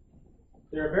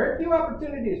 There are very few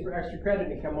opportunities for extra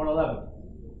credit in Chem 111.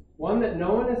 One that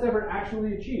no one has ever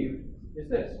actually achieved is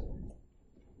this.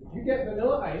 If you get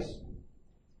vanilla ice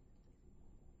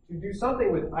to do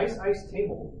something with ice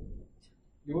table,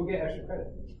 you will get extra credit.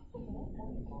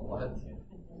 What?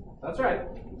 That's right.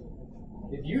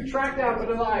 If you track down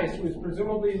vanilla ice, who is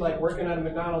presumably like working at a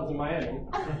McDonald's in Miami,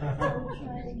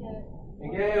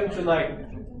 and get him to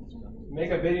like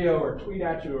make a video or tweet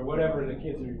at you or whatever the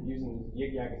kids are using,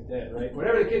 Yik Yak is dead, right?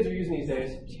 Whatever the kids are using these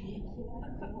days.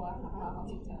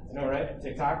 I know, right?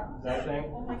 TikTok? Is that a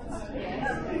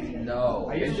thing? No.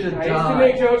 I used to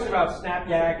make jokes about Snap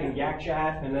Yak and Yak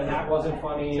Chat, and then that wasn't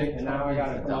funny, and now I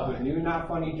got to come up with new not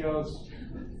funny jokes.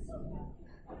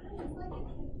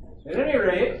 At any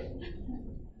rate,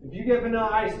 if you get vanilla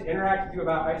ice to interact with you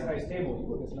about ice table, you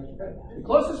will get some extra credit. The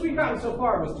closest we've gotten so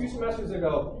far was 2 semesters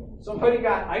ago somebody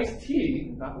got iced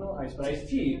tea, not vanilla ice, but iced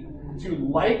tea, to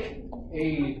like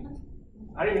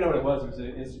I don't even know what it was. It was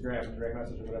an Instagram direct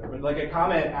message or whatever, but like a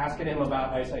comment asking him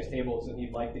about ice tables, and he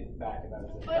liked it back. And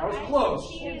that was close.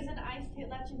 Tea is an ice table.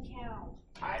 That should count.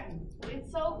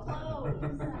 It's so close.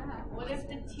 What if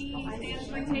the T stands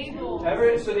for table?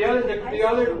 So the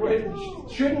other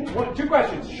shouldn't. Two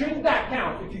questions. Shouldn't that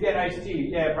count if you get iced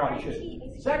tea? Yeah, it probably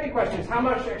should. Second question is how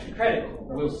much extra credit?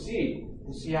 We'll see.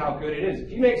 We'll see how good it is. If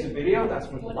he makes a video, that's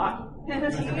worth a lot.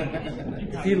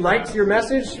 If he likes your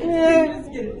message,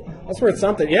 that's worth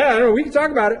something. Yeah, I don't know. We can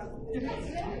talk about it.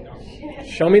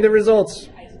 Show me the results.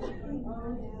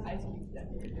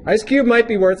 Ice Cube might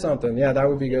be worth something. Yeah, that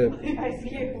would be good.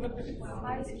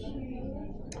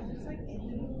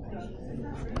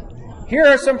 Here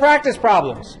are some practice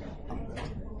problems.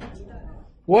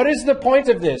 What is the point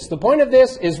of this? The point of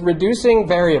this is reducing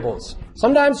variables.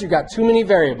 Sometimes you've got too many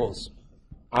variables.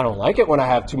 I don't like it when I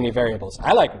have too many variables.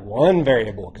 I like one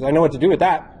variable because I know what to do with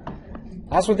that.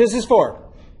 That's what this is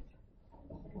for.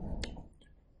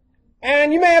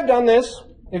 And you may have done this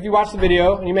if you watched the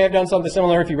video, and you may have done something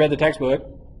similar if you read the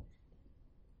textbook.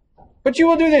 But you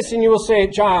will do this and you will say,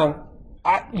 John,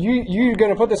 you're going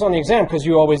to put this on the exam because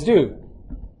you always do.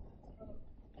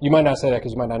 You might not say that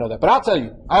because you might not know that, but I'll tell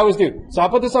you, I always do. So I'll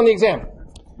put this on the exam.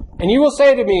 And you will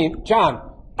say to me, John,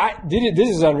 this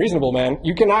is unreasonable, man.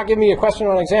 You cannot give me a question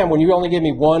on an exam when you only give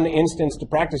me one instance to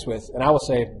practice with. And I will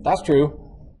say, that's true.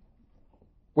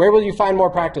 Where will you find more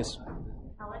practice?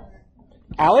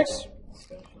 Alex?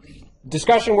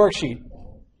 Discussion worksheet.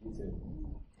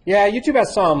 Yeah, YouTube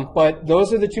has some, but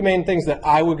those are the two main things that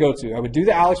I would go to. I would do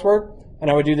the Alex work, and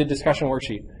I would do the discussion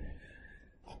worksheet.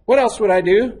 What else would I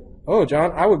do? Oh,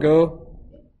 John, I would go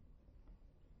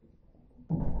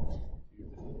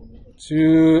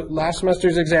to last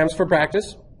semester's exams for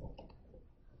practice.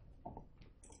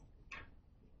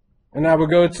 And I would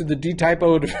go to the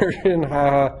detypoed version,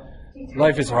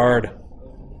 life is hard,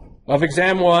 of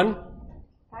exam 1.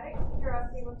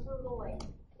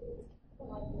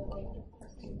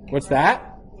 What's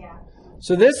that? Yeah.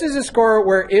 So this is a score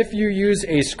where if you use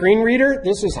a screen reader,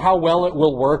 this is how well it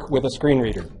will work with a screen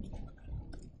reader.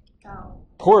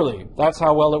 Poorly. That's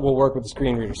how well it will work with a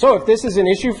screen reader. So if this is an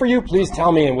issue for you, please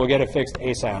tell me and we'll get it fixed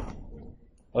ASAP.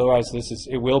 Otherwise,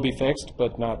 it will be fixed,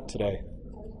 but not today.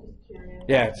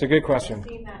 Yeah, it's a good question.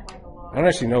 I don't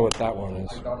actually know what that one is.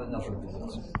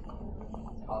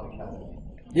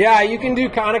 Yeah, you can do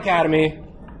Khan Academy.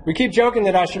 We keep joking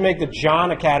that I should make the John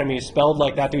Academy spelled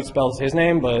like that dude spells his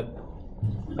name, but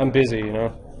I'm busy, you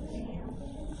know.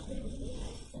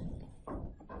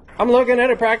 I'm looking at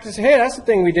a practice. Hey, that's the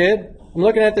thing we did. I'm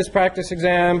looking at this practice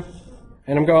exam,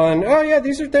 and I'm going, oh yeah,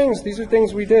 these are things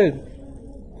we did.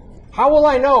 How will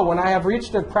I know when I have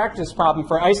reached a practice problem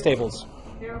for ice tables?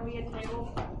 There will be a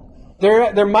table.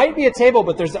 There might be a table,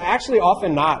 but there's actually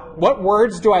often not. What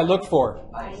words do I look for?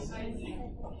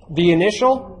 The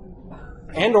initial,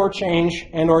 and or change,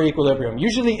 and or equilibrium.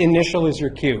 Usually initial is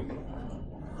your cue.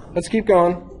 Let's keep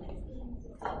going.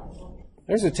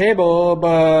 There's a table,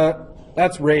 but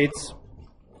that's rates.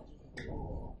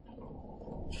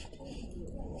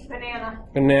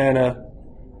 Banana.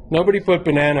 Nobody put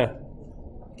banana.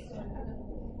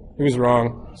 He was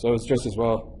wrong, so it's just as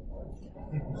well.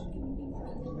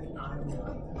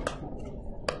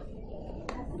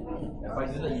 If I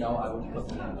didn't know, I would put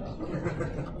banana.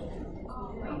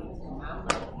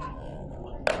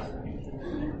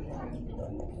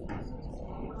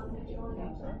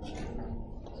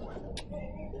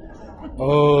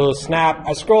 Oh, snap.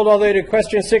 I scrolled all the way to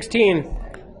question 16.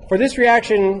 For this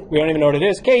reaction, we don't even know what it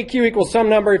is. KQ equals some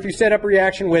number if you set up a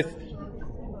reaction with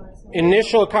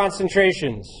initial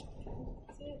concentrations.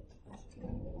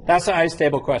 That's the ice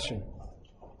table question.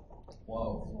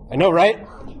 Whoa. I know, right?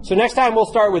 So next time we'll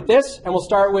start with this, and we'll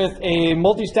start with a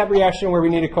multi-step reaction where we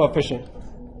need a coefficient.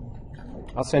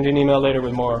 I'll send you an email later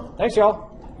with more. Thanks, y'all.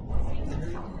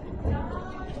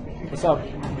 What's up?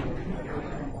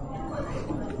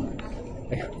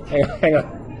 Hang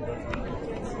on.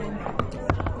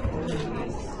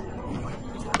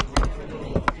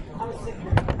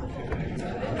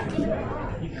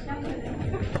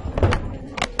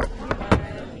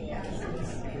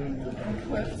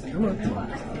 Come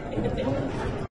on.